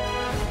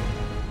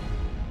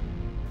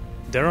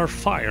 There are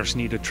fires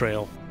near the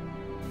trail,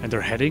 and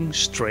they're heading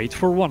straight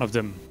for one of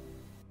them.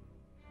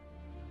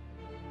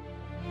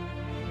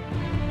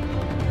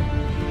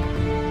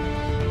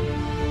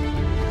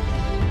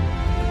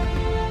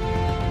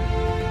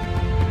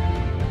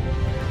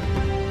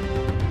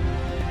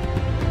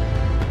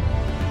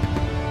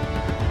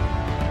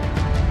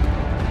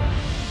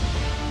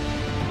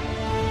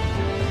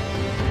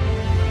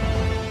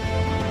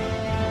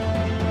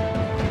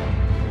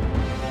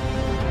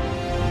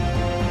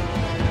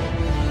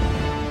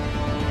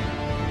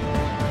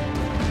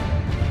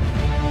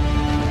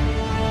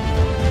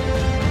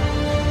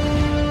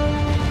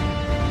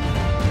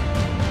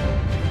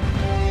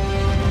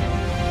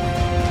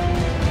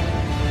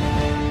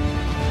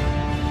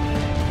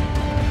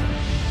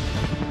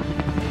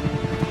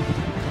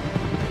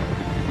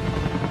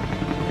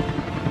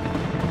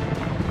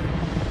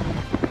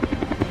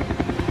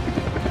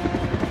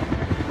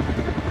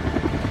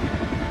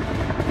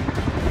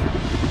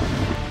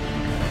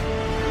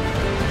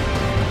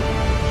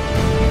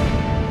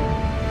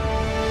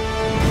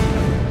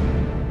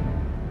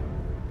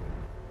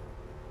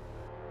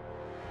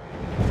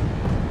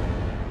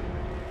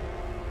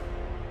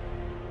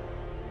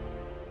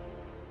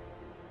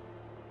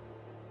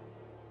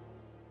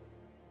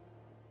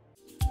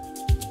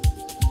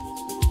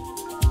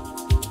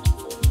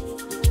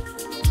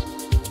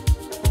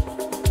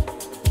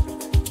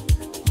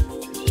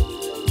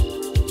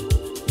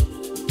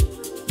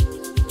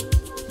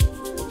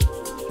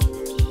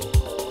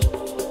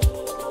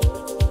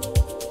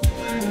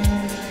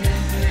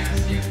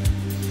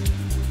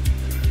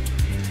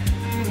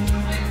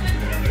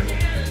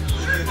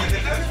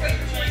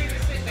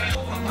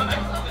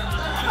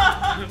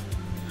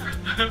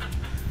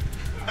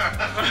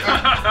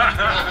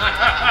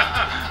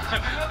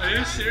 Are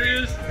you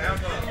serious?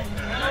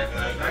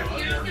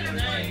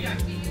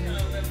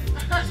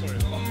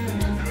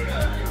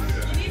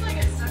 You need like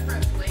a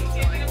separate plate.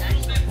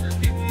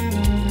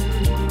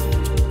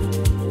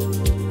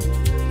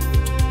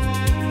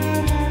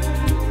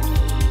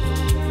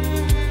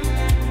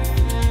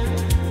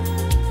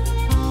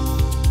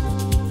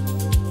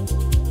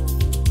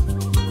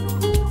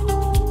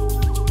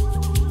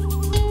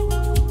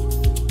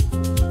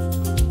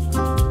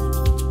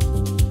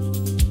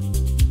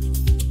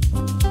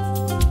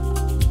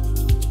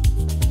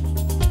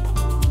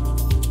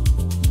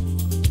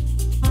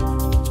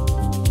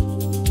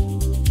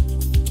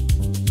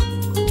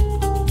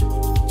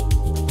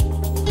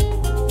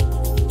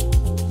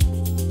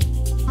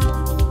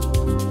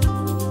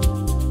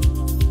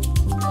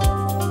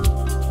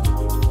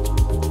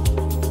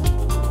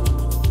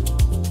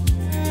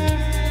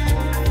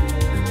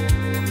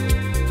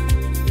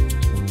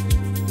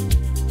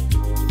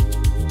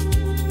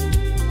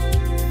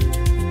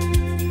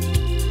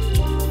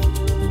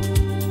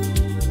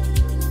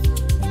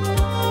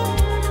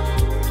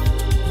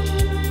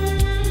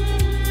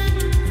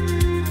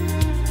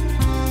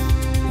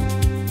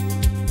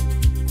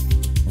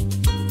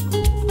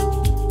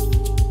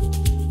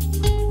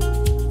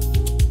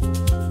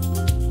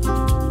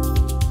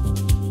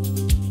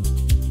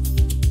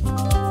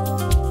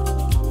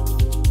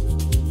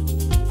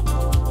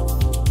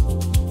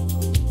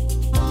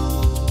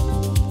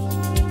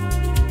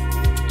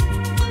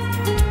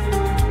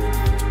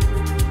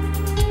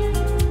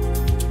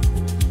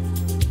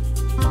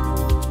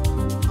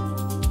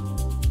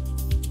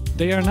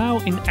 They are now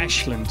in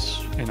Ashland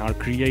and are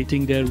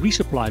creating their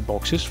resupply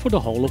boxes for the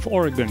whole of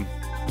Oregon.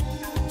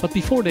 But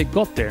before they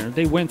got there,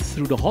 they went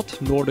through the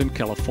hot Northern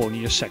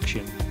California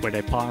section, where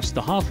they passed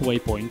the halfway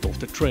point of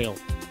the trail.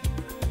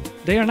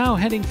 They are now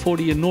heading for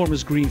the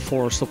enormous green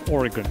forest of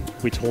Oregon,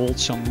 which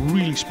holds some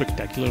really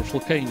spectacular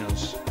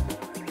volcanoes.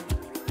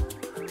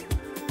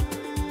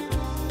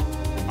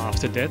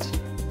 After that,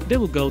 they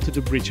will go to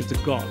the Bridge of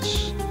the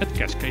Gods at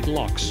Cascade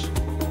Locks.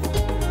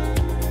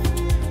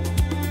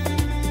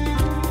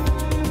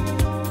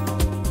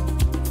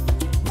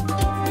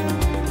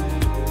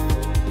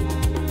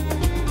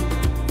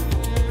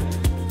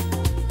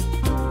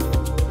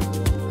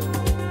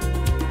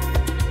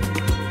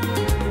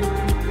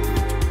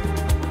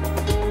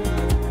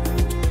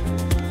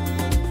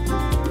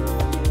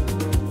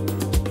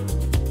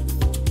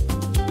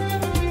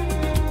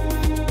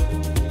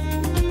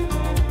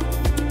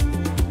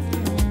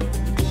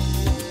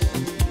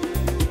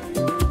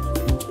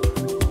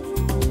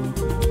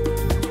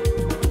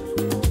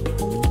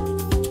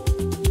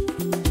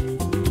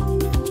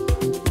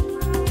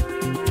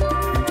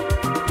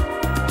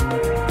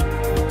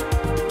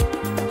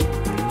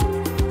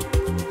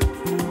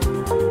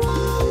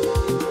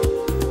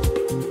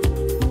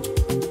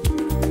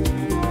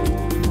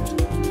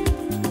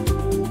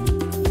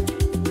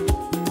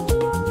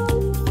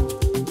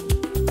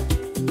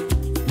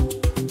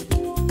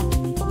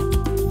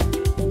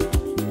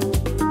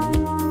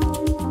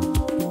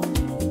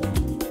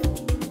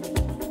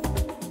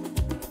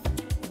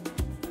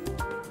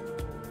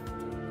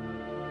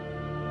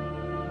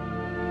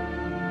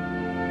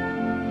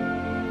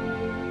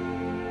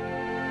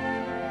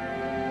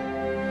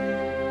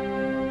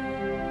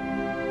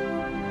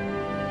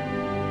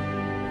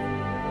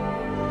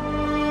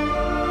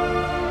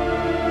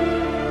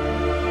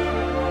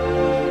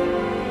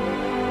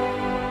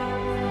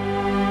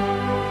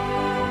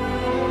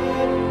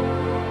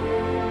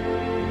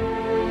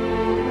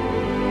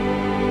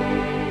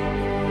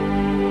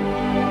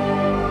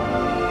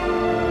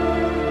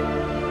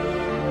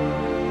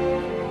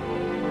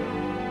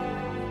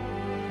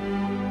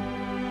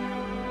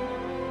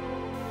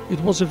 It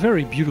was a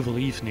very beautiful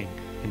evening,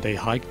 and they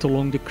hiked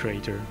along the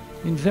crater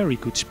in very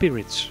good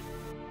spirits.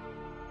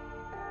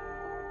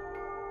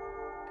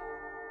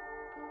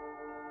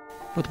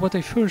 But what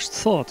they first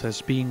thought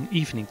as being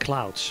evening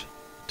clouds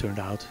turned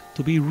out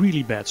to be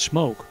really bad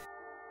smoke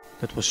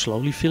that was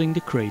slowly filling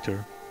the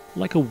crater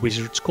like a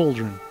wizard's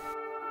cauldron.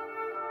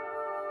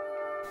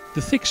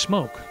 The thick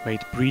smoke made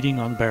breathing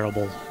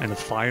unbearable, and a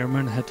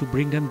fireman had to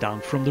bring them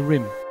down from the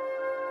rim.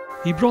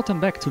 He brought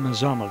them back to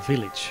Mazama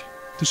village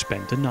to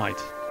spend the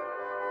night.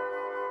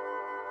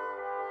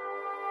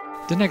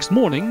 The next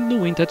morning the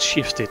wind had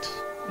shifted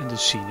and the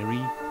scenery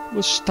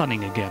was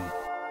stunning again.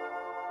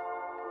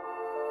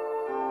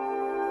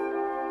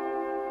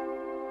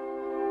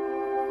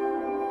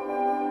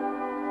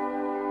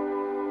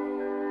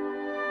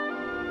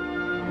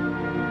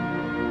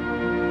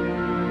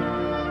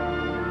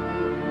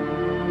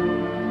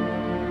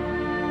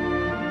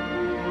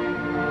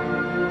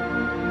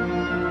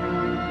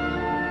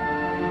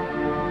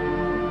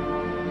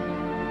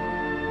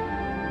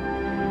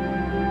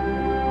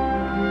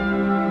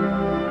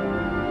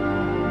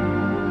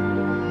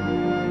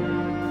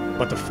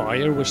 But the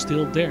fire was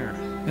still there,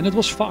 and it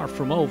was far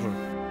from over.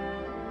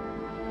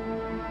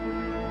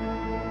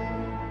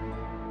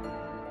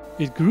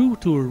 It grew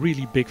to a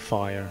really big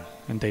fire,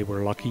 and they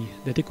were lucky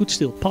that they could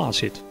still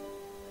pass it.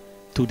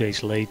 2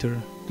 days later,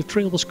 the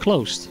trail was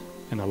closed,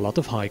 and a lot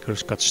of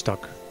hikers got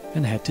stuck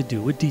and had to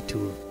do a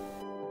detour.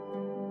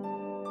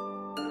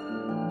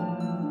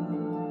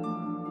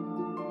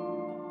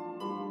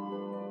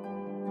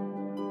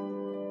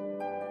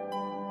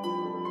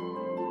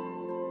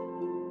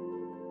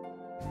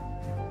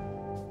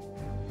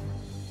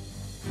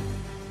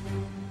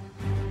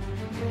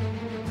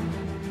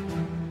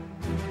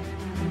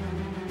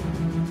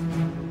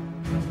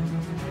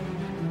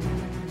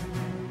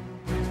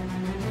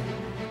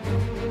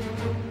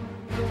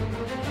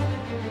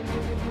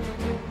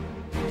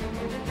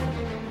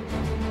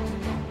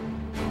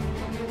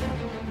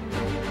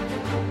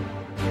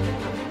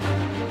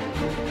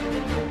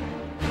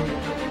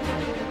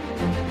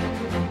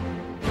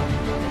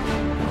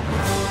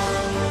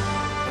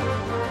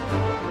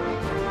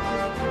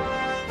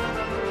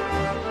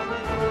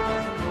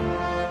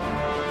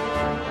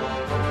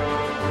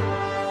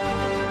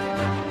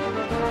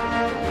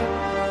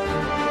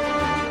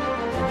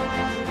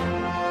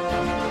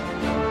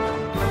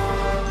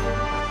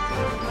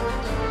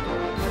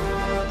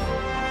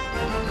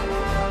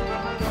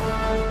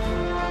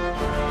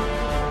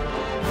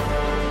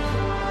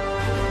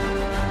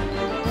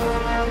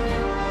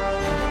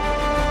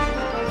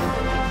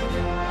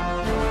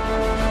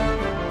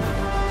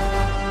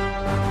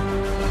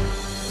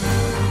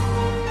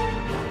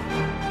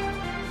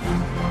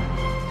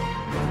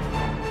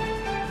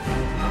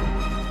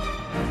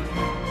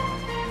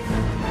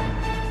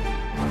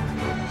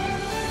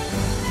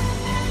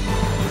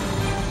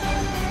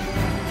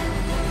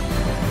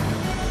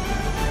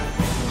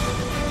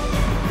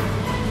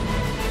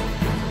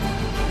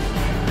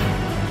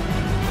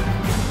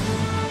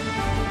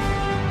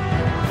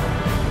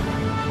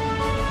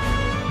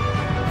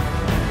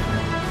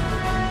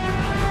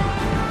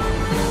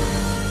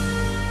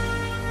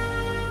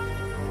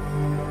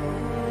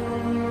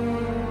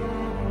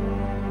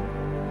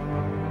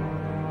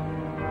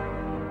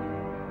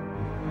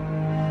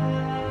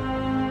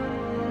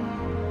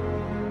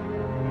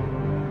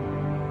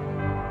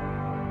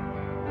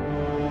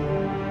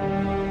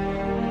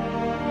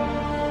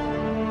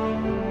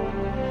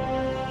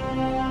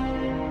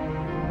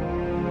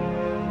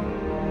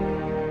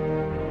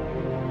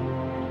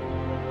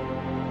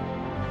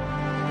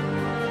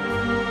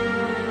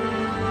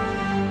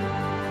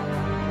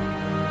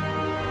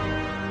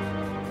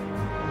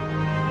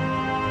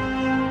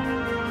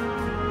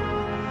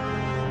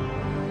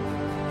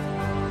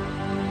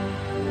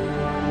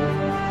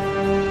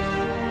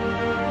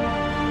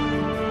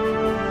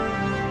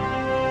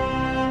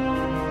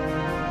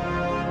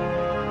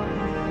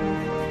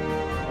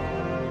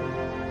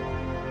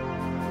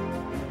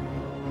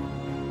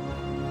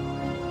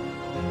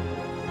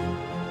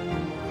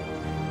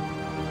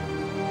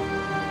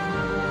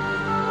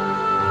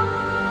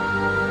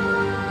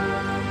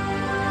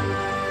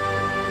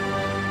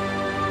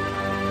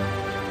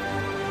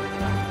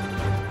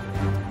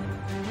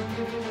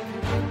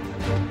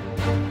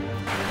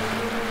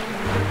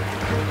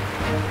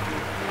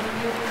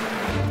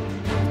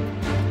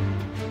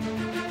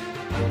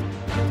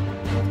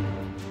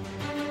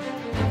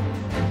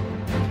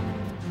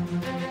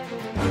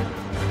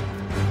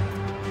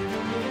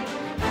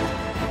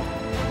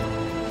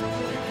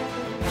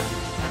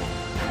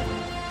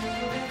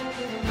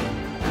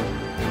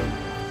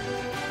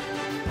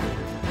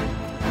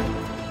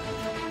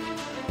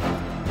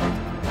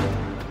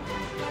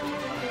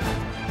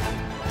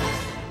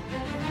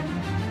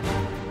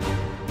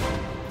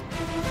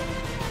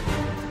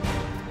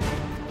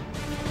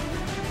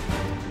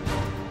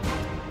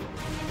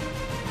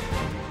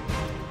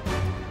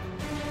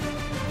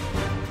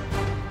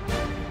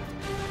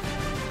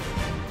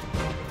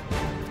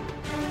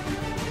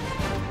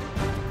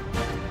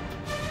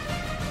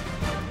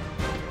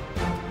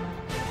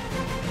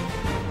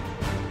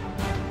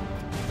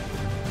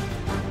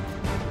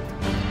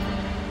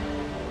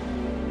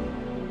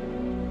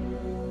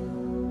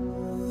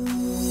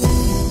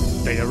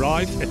 They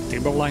arrive at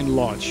Timberline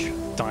Lodge.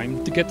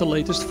 Time to get the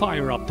latest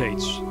fire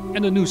updates.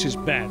 And the news is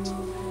bad.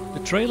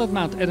 The trail at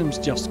Mount Adams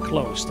just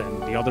closed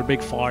and the other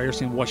big fires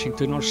in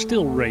Washington are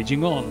still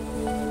raging on.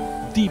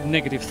 Deep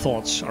negative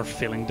thoughts are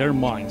filling their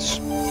minds.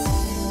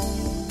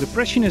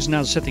 Depression is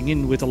now setting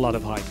in with a lot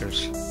of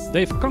hikers.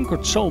 They've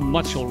conquered so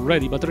much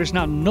already, but there is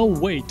now no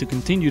way to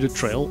continue the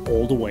trail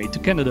all the way to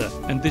Canada,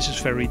 and this is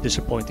very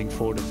disappointing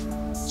for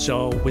them.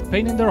 So, with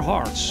pain in their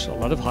hearts, a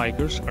lot of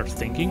hikers are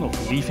thinking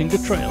of leaving the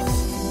trail.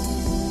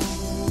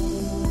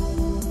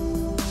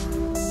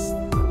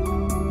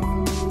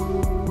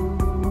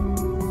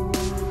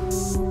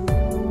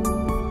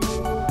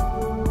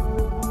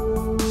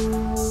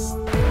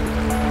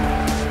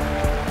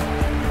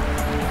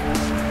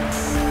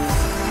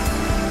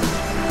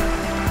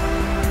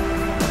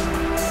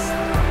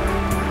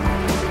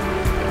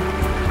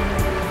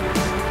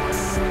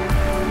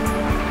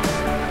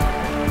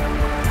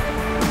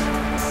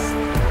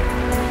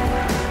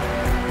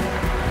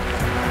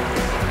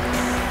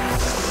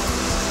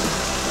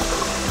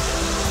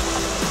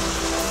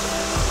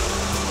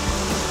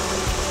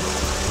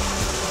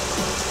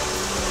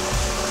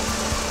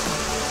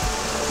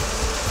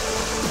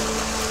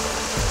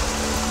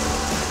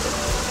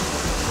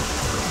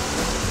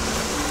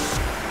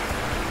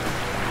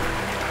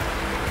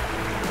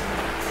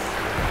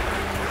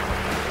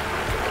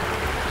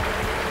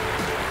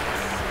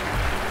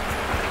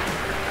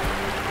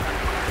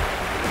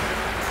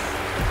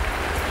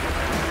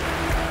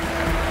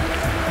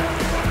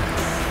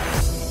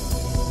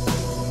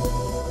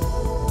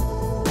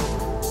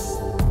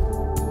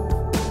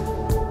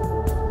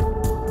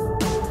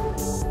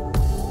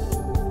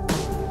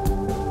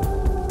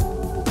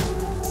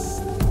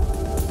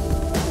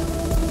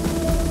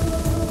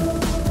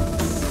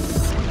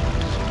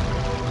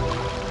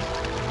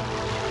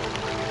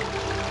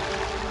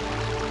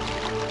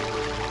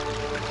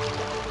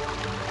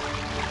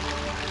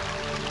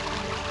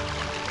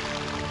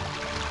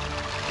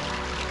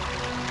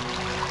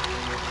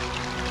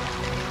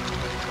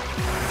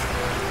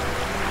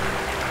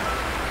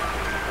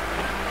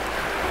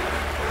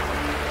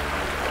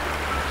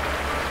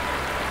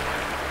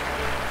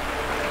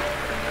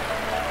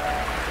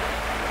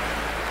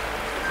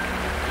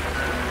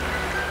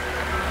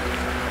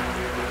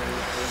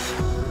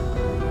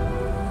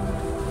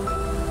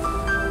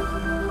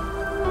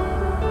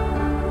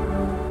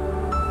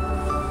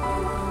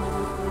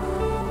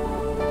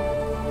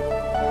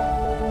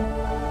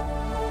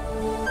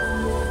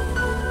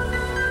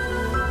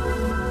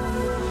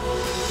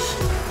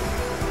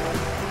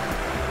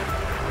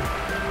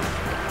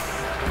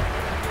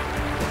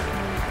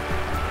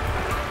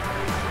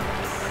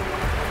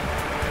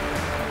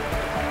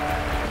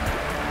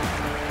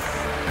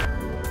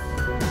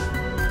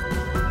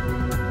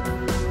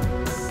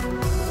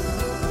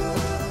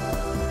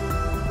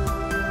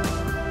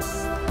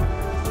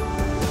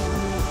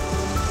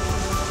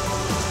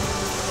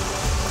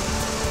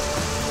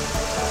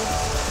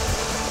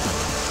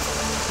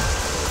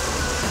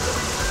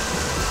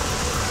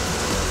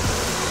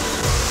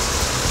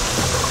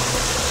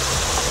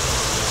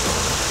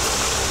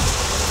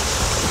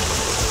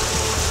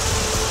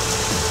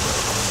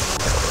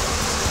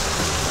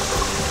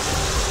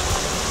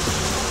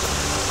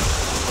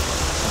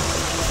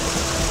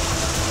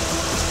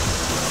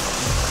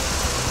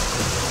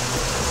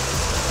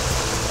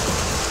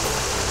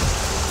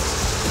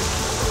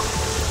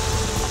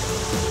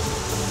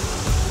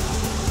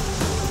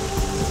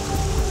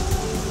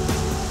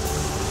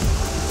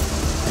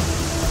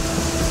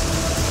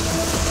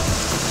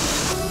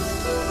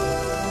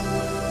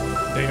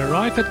 They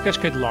arrive at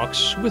Cascade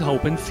Locks with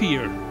hope and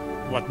fear.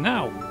 What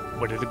now?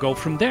 Where do they go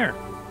from there?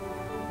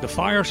 The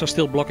fires are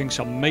still blocking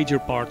some major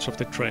parts of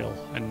the trail,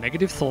 and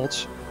negative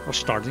thoughts are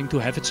starting to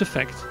have its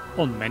effect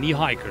on many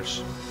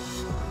hikers.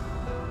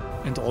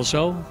 And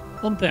also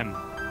on them.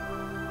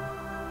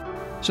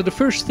 So the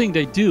first thing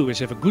they do is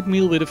have a good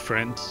meal with a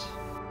friend,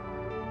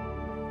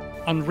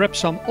 unwrap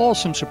some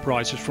awesome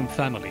surprises from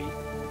family,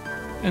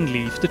 and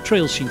leave the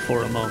trail scene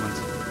for a moment.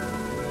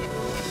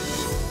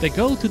 They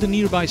go to the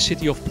nearby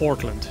city of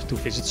Portland to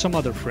visit some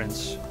other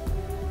friends.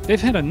 They've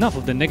had enough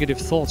of the negative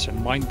thoughts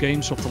and mind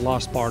games of the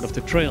last part of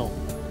the trail.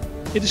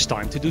 It is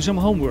time to do some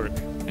homework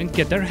and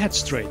get their heads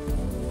straight.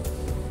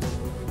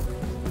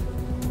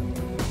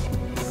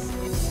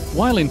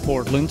 While in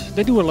Portland,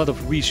 they do a lot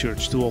of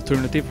research to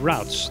alternative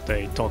routes.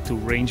 They talk to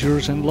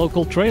rangers and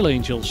local trail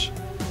angels.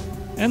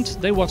 And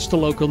they watch the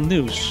local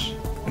news.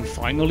 And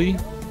finally,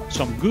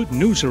 some good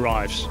news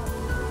arrives.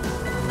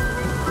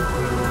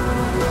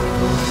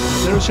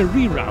 There is a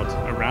reroute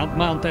around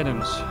Mount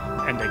Adams,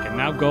 and they can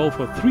now go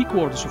for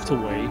 3/4 of the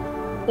way,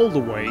 all the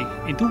way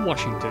into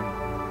Washington.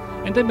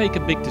 And they make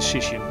a big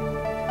decision.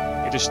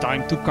 It is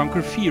time to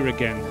conquer fear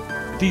again.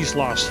 These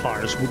last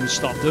fires wouldn't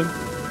stop them.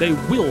 They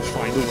will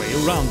find a way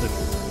around them.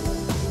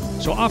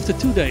 So after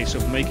 2 days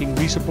of making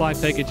resupply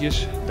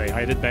packages, they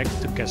headed back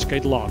to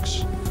Cascade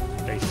Locks.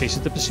 They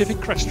visit the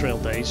Pacific Crest Trail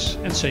days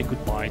and say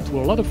goodbye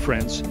to a lot of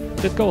friends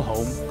that go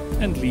home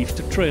and leave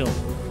the trail.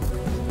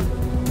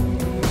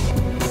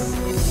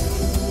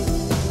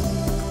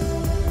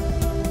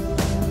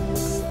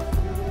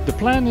 The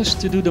plan is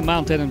to do the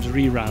Mount Adams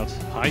reroute,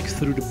 hike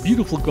through the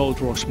beautiful Gold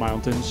Rocks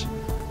Mountains,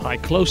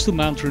 hike close to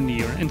Mount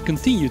Rainier and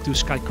continue to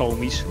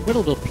Skykomies, where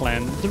they'll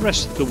plan the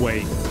rest of the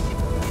way.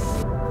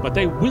 But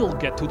they will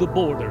get to the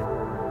border.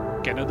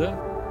 Canada,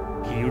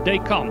 here they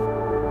come.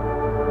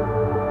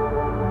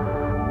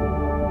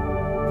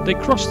 They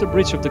cross the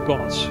Bridge of the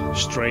Gods,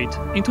 straight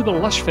into the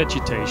lush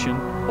vegetation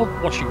of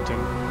Washington.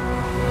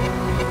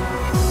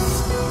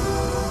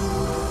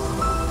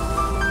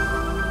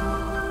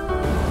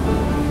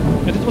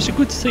 And it was a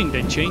good thing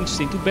they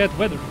changed into bad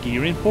weather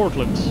gear in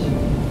Portland,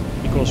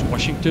 because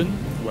Washington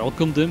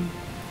welcomed them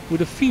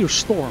with a fierce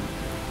storm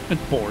and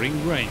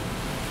pouring rain.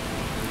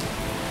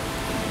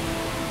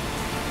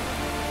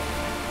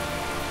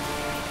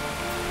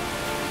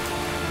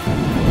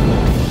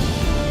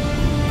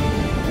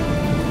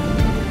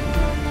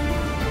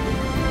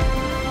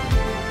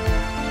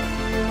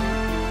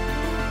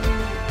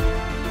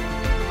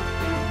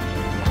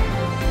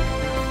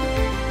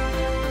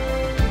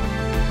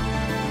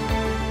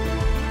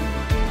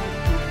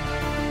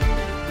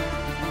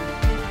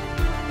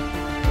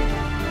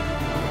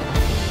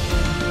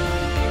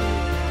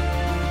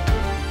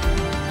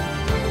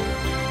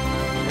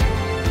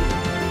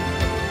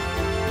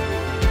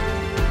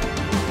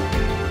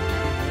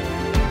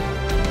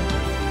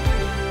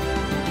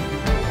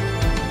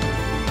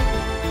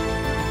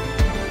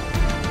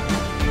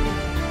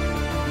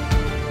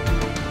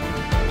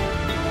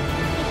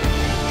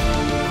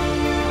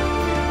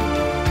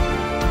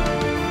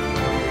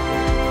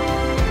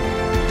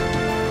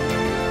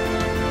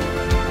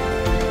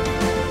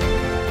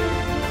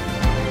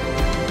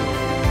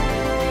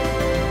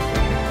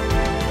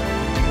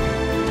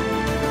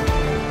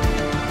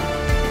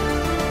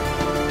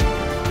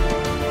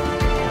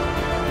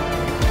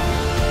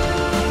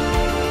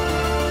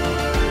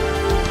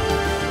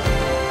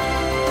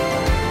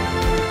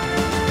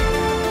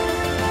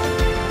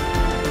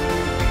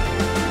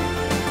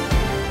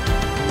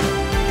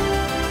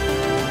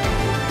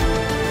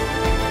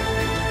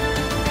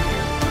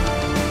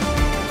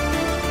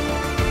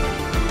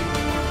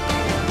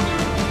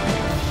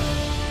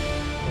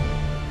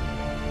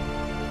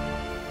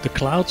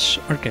 The clouds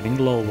are getting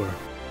lower,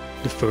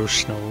 the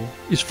first snow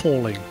is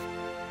falling,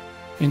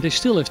 and they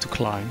still have to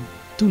climb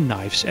to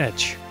Knife's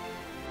Edge.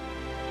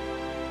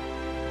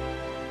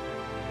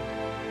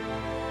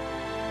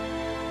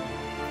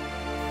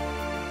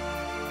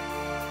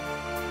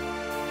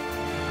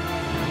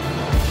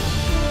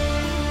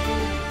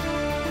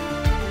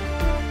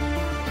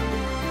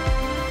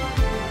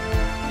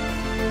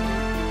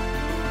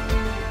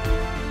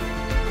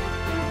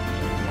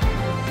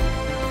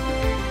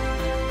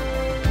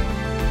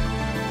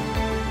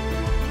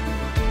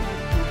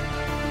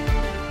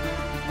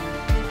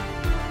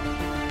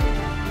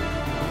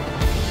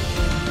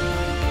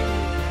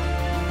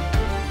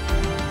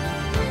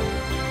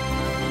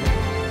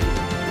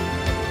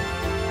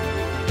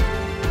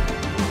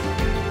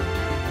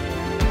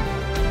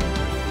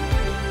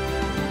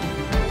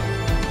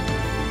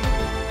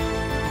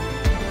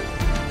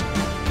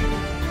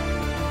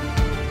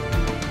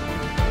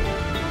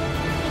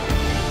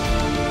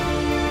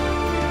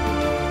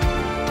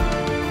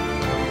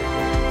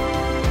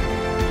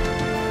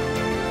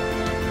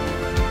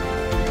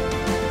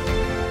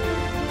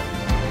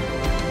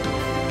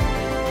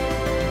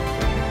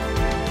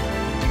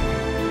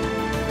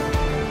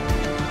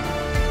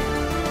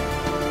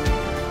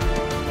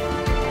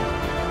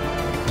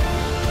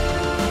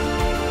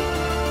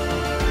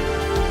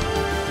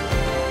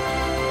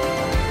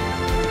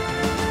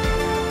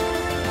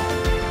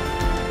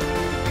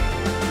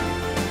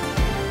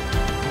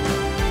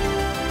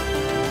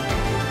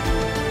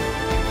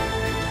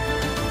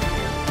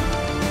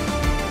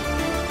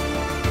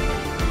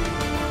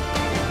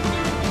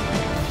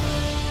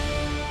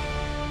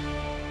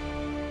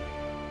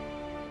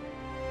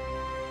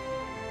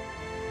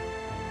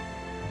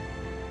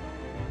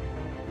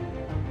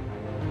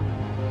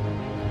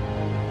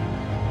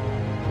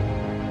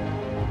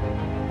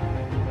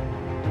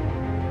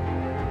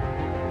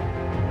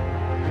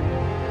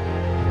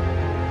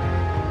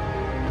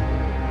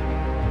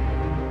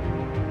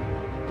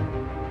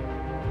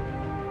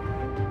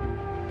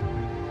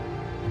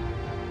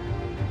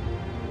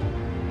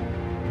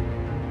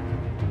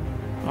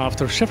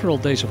 After several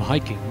days of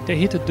hiking, they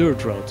hit a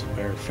dirt road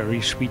where a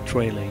very sweet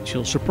trail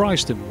angel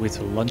surprised them with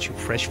a lunch of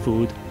fresh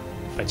food,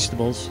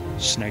 vegetables,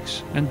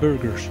 snacks and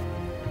burgers.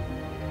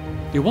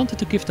 They wanted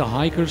to give the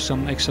hikers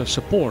some extra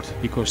support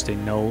because they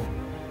know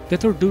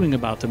that they're doing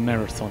about a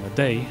marathon a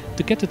day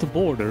to get to the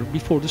border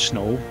before the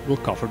snow will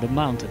cover the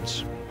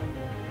mountains.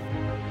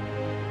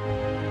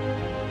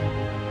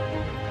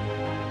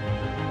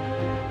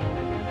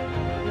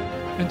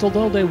 And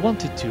although they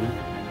wanted to,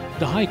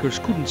 the hikers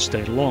couldn't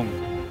stay long.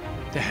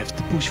 They have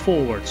to push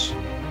forwards.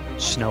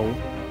 Snow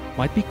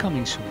might be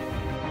coming soon.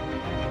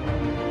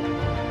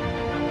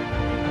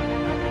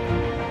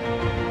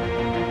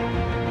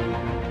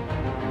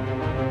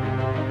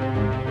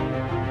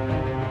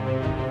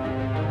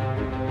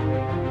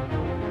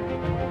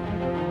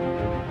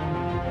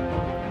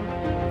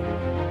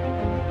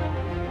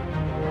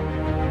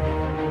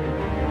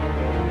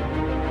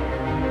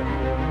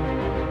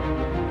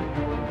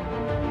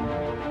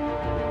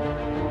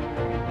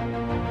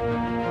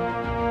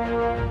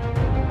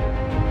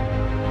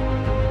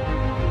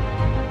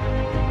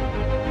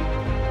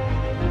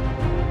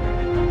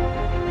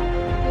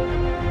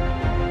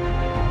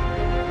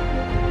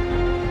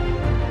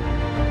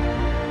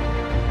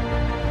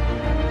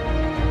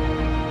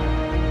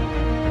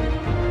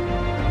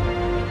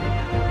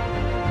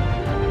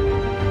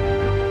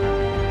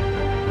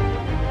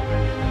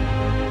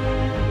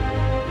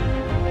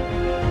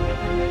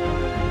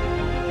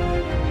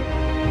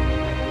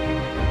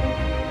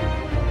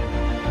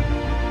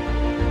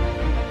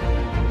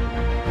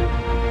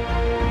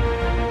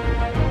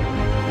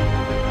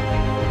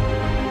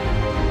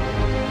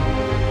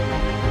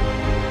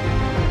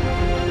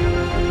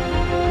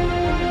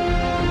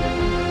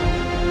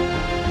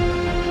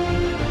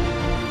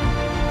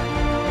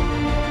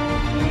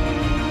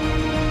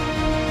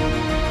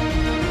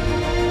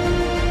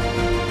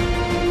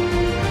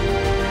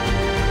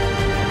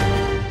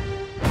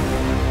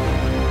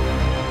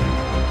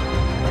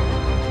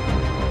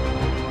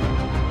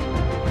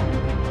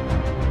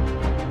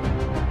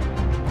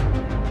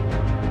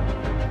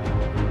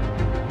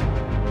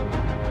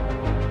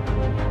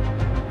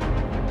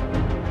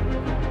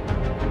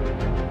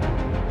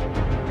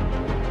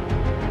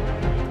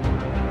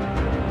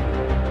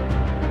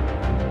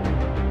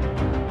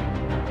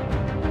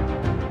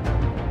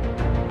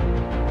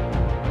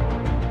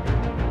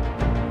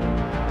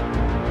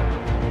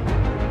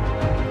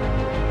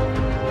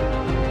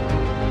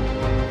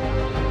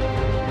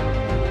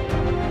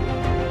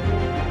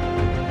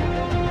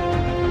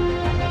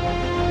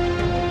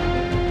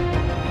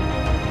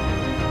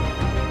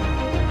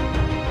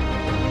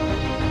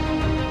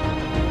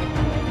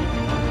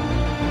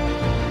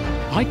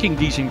 Hiking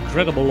these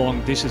incredible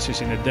long distances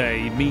in a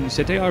day means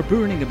that they are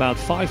burning about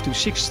 5 to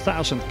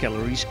 6,000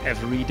 calories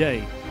every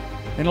day.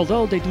 And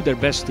although they do their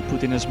best to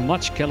put in as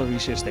much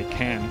calories as they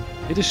can,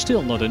 it is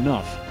still not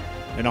enough.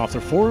 And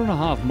after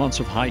 4.5 months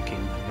of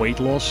hiking,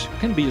 weight loss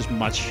can be as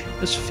much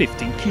as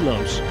 15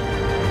 kilos.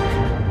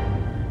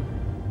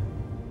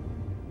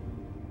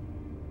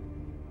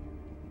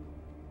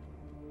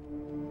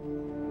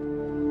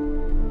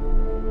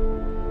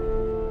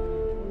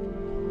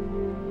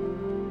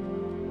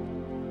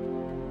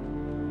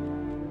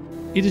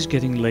 It is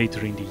getting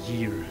later in the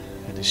year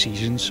and the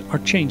seasons are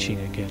changing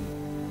again.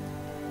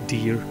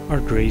 Deer are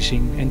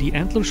grazing and the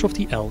antlers of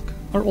the elk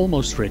are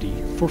almost ready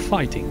for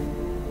fighting.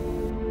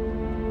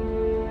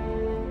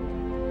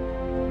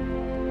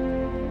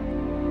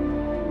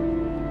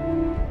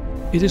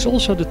 It is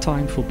also the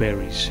time for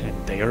berries and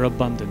they are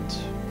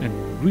abundant and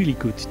really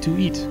good to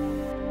eat.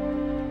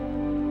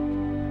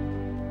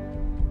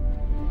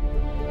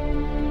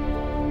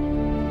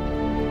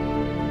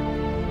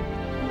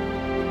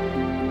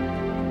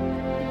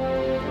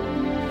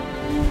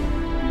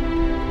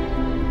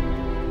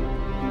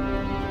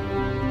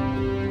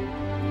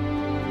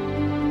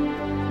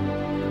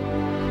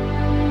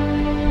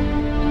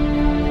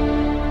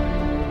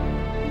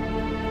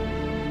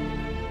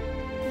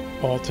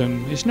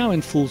 Autumn is now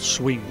in full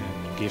swing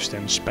and gives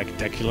them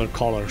spectacular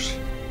colors.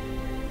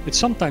 It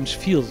sometimes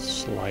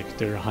feels like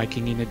they're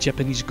hiking in a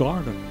Japanese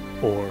garden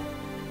or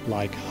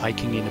like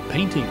hiking in a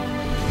painting.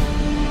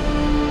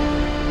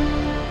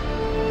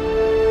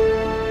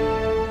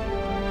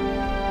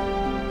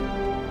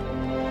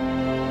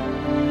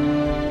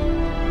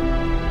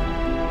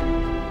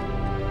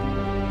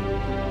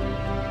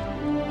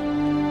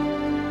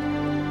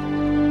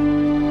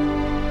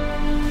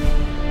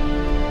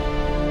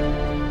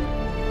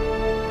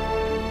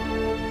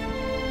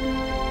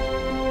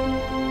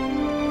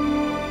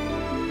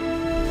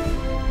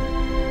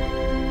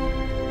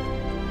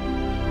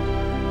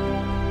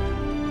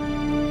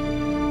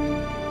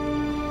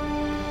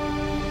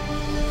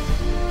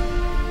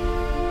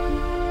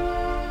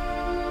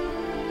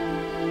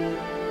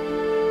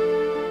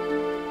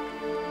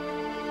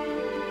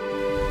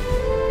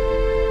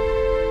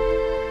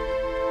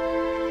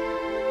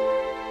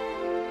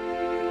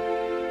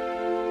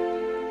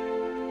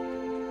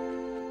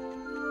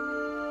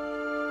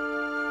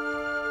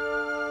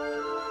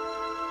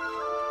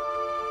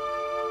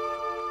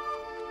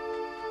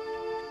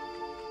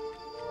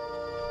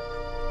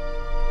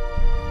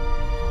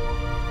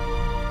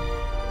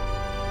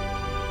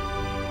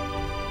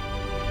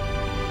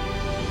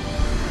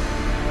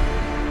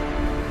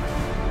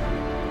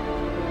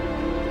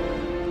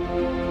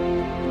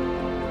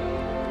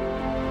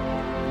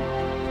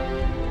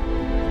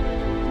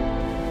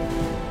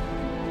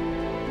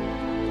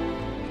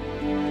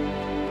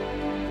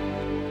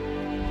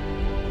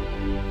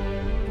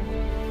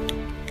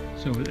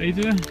 Zo, wat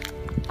eten we?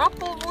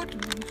 Appelwood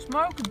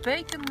smoked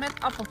bacon met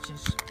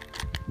appeltjes.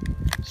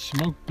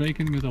 Smoked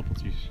bacon met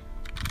appeltjes.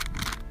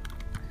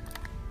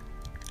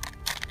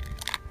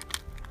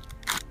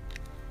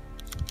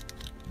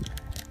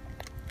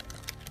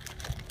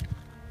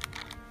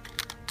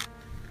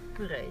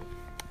 Puree.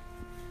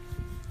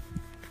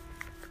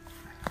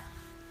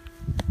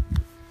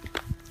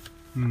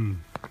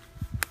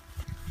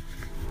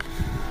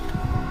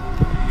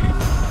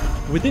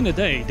 Within a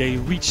day they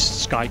reached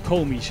Sky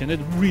Comies and it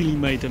really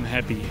made them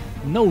happy.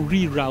 No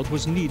reroute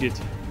was needed.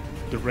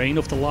 The rain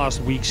of the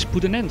last weeks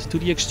put an end to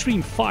the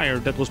extreme fire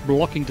that was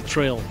blocking the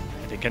trail.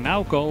 They can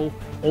now go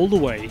all the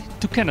way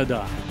to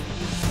Canada.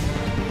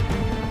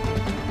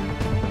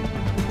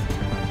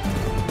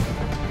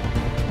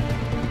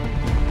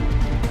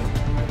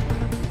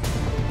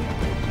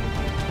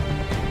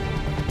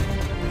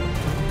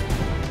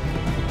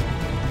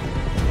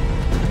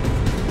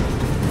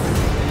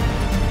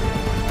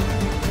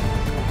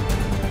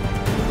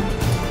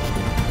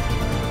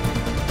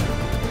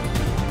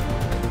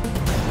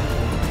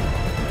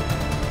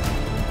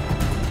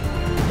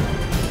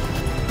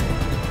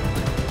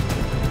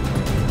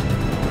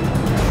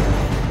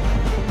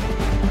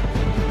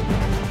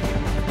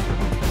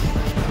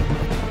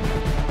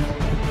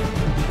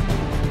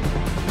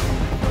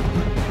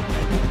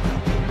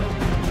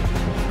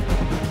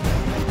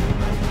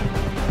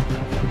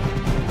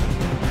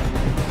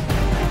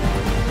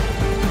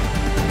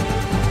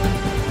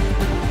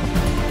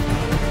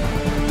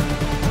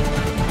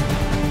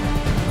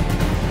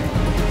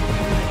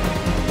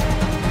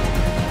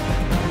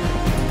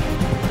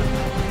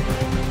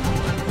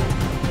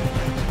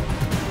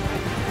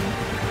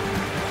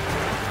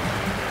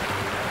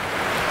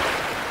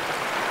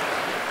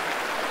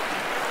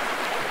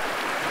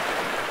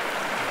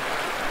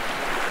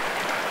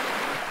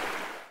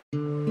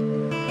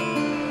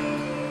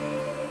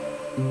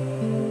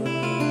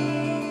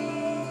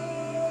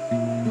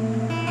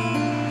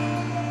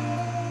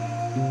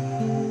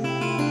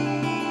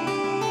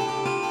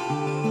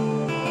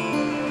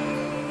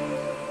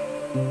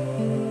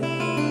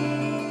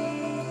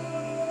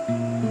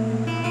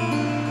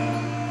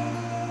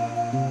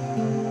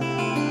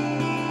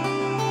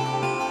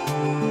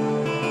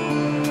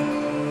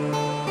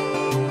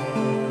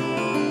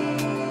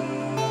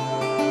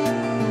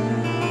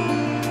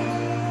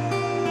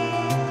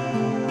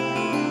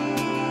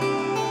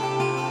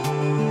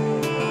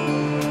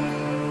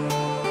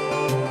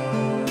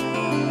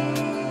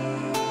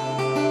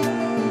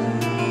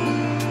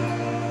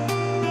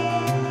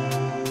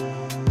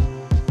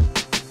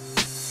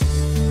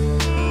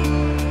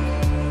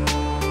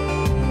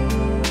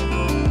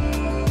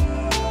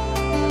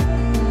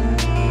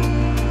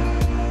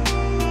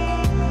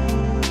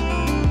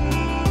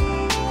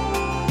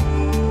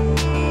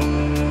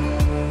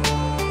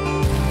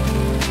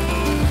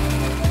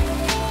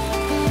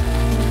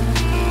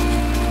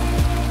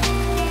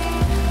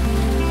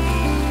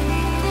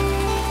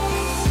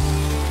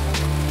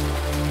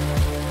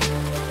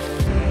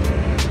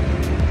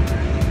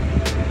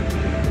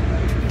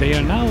 They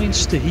are now in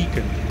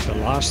thru-hiking, the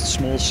last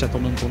small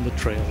settlement on the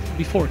trail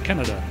before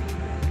Canada.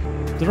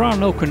 There are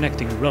no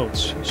connecting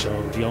roads,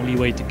 so the only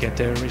way to get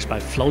there is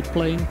by float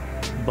plane,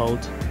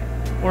 boat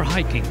or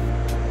hiking.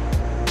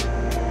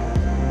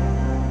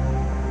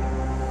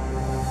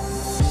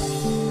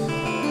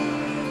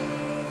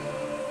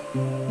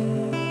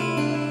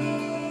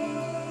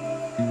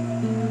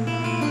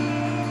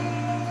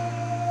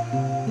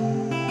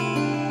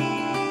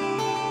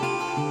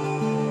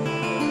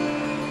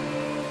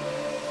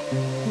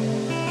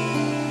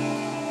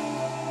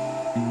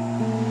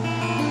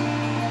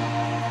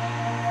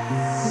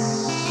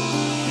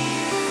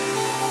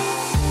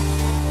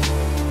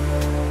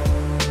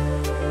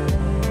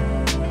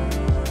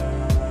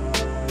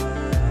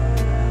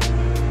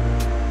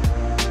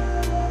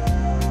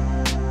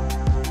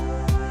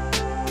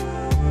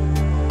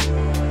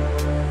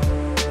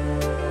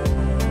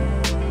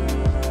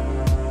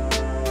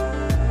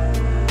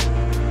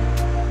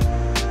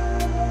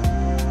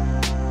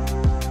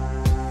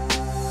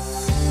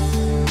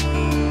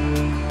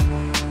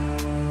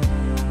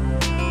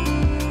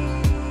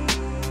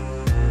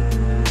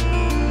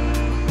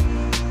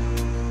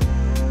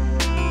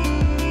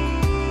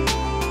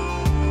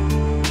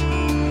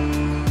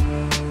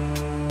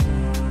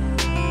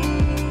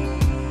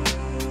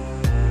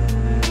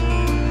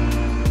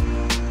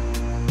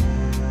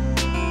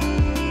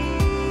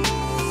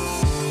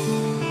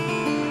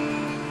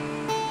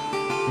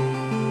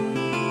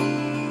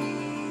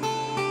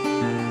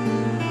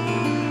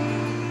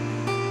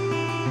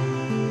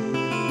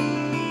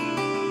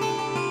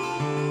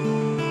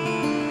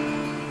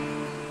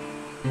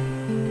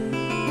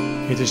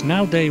 It is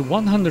now day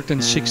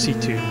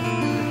 162,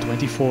 the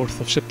 24th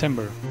of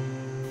September,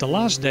 the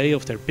last day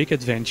of their big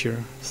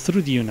adventure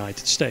through the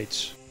United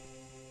States.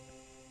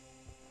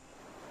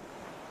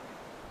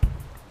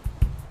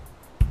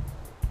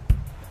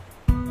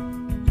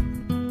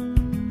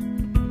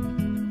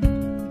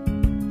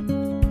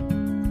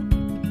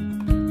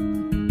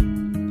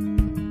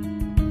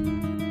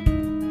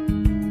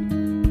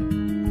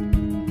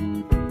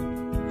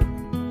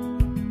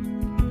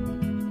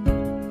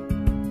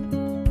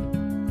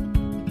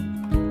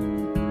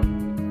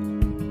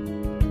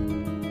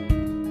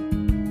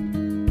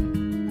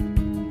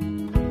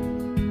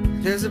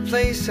 There's a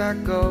place I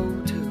go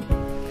to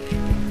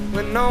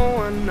when no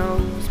one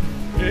knows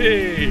me.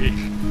 Hey!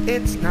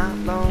 It's not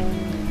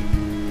lonely,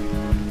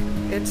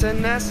 it's a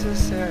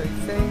necessary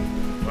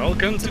thing.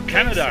 Welcome It's a to place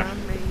Canada! I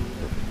made.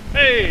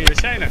 Hey, we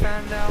zijn er!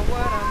 Find out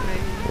what I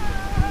made.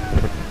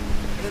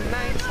 The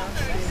nights I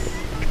stayed,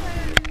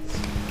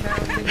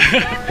 counting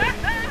stars.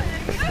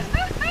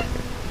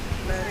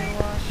 Let it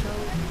wash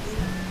over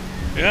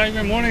me. Ja, ik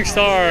ben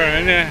Morningstar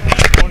en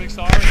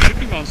Morningstar en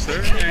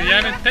CookieMonster. En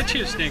jij bent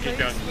Patches, denk ik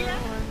dan.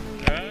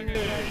 Ja, oké.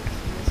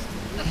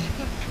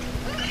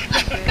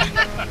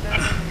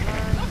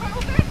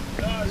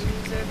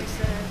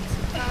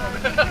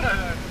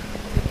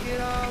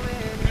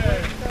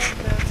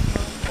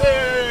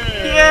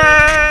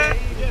 Yeah!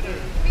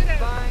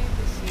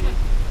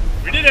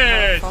 We did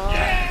it!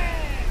 Yeah!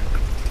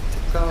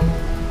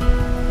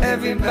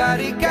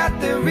 Everybody got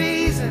the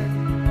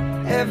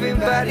reason,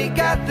 everybody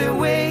got the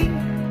way.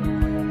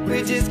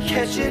 We're just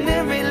catching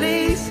and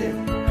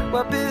releasing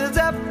what builds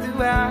up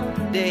throughout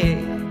the day.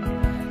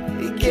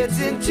 It gets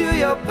into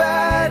your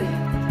body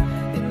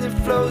and it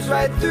flows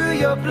right through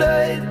your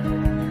blood.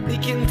 We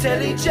can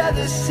tell each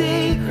other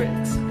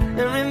secrets and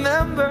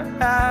remember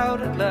how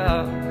to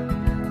love.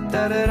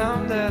 Da da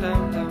dum da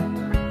dum dum.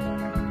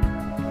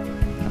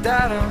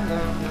 Da dum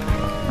dum dum.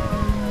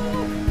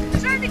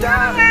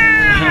 Da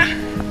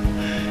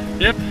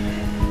Yep.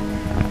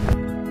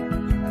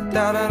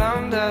 da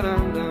dum da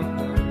dum dum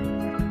dum.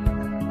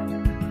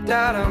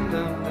 Da dum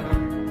dum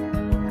dum.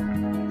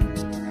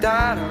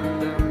 Da dum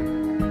dum.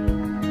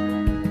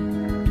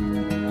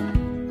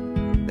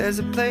 There's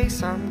a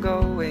place I'm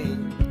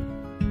going.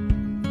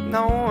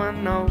 No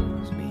one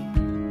knows me.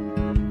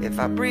 If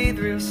I breathe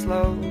real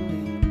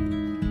slowly,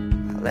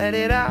 I let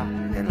it out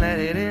and let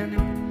it in.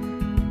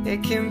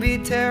 It can be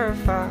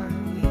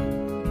terrifying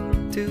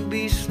to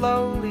be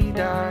slowly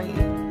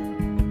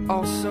dying,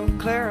 also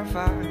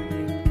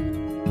clarifying.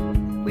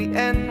 We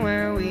end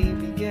where we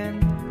begin,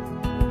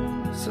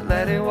 so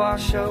let it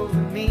wash over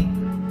me.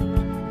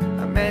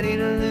 I'm ready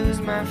to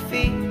lose my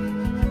feet.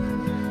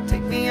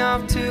 Take me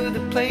off to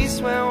the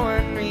place where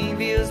one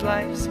reveals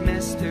life's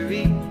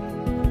mystery.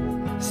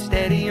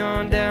 Steady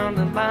on down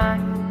the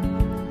line,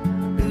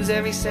 lose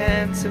every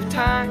sense of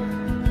time.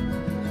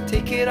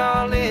 Take it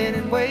all in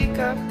and wake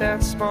up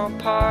that small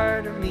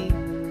part of me.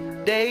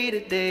 Day to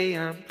day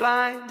I'm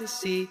blind to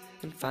see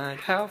and find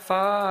how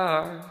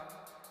far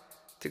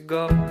to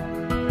go.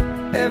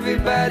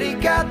 Everybody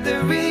got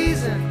the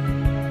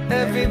reason,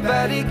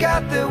 everybody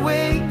got the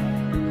way.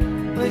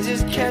 We're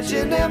just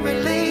catching and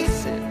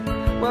releasing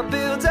what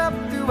builds up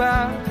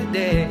throughout the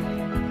day.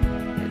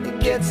 And it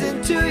gets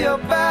into your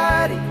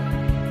body,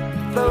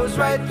 flows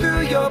right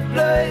through your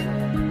blood.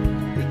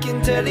 We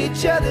can tell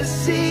each other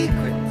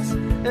secrets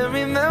and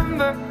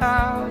remember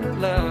how to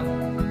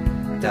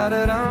love. Da Da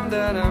da dum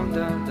da dum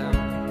dum dum.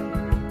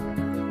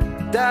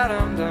 Da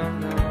dum dum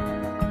dum.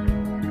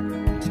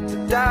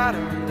 Da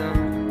dum dum.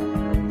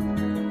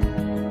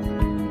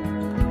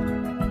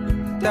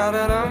 Da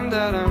da dum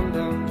da dum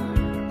dum dum.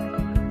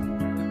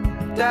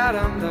 Da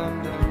dum dum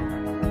dum.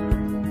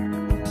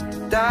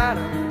 Da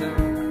dum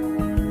dum.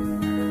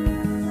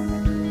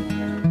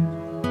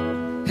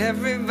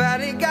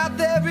 Everybody got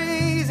their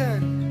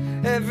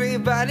reason,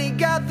 everybody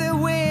got their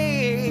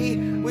way.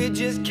 We're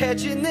just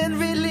catching and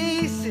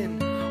releasing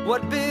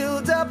what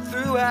builds up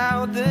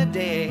throughout the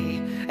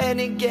day.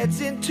 And it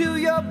gets into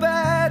your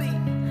body,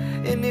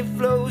 and it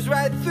flows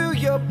right through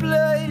your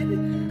blood.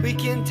 We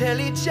can tell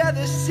each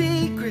other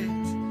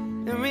secrets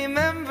and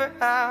remember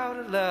how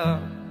to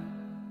love.